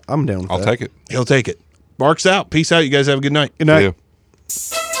 I'm down with that. I'll take it. He'll take it. Mark's out. Peace out. You guys have a good night. Good night.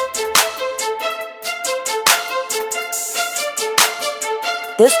 See ya.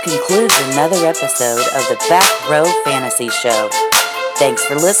 This concludes another episode of the Back Row Fantasy Show. Thanks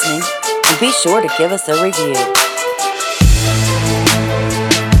for listening, and be sure to give us a review.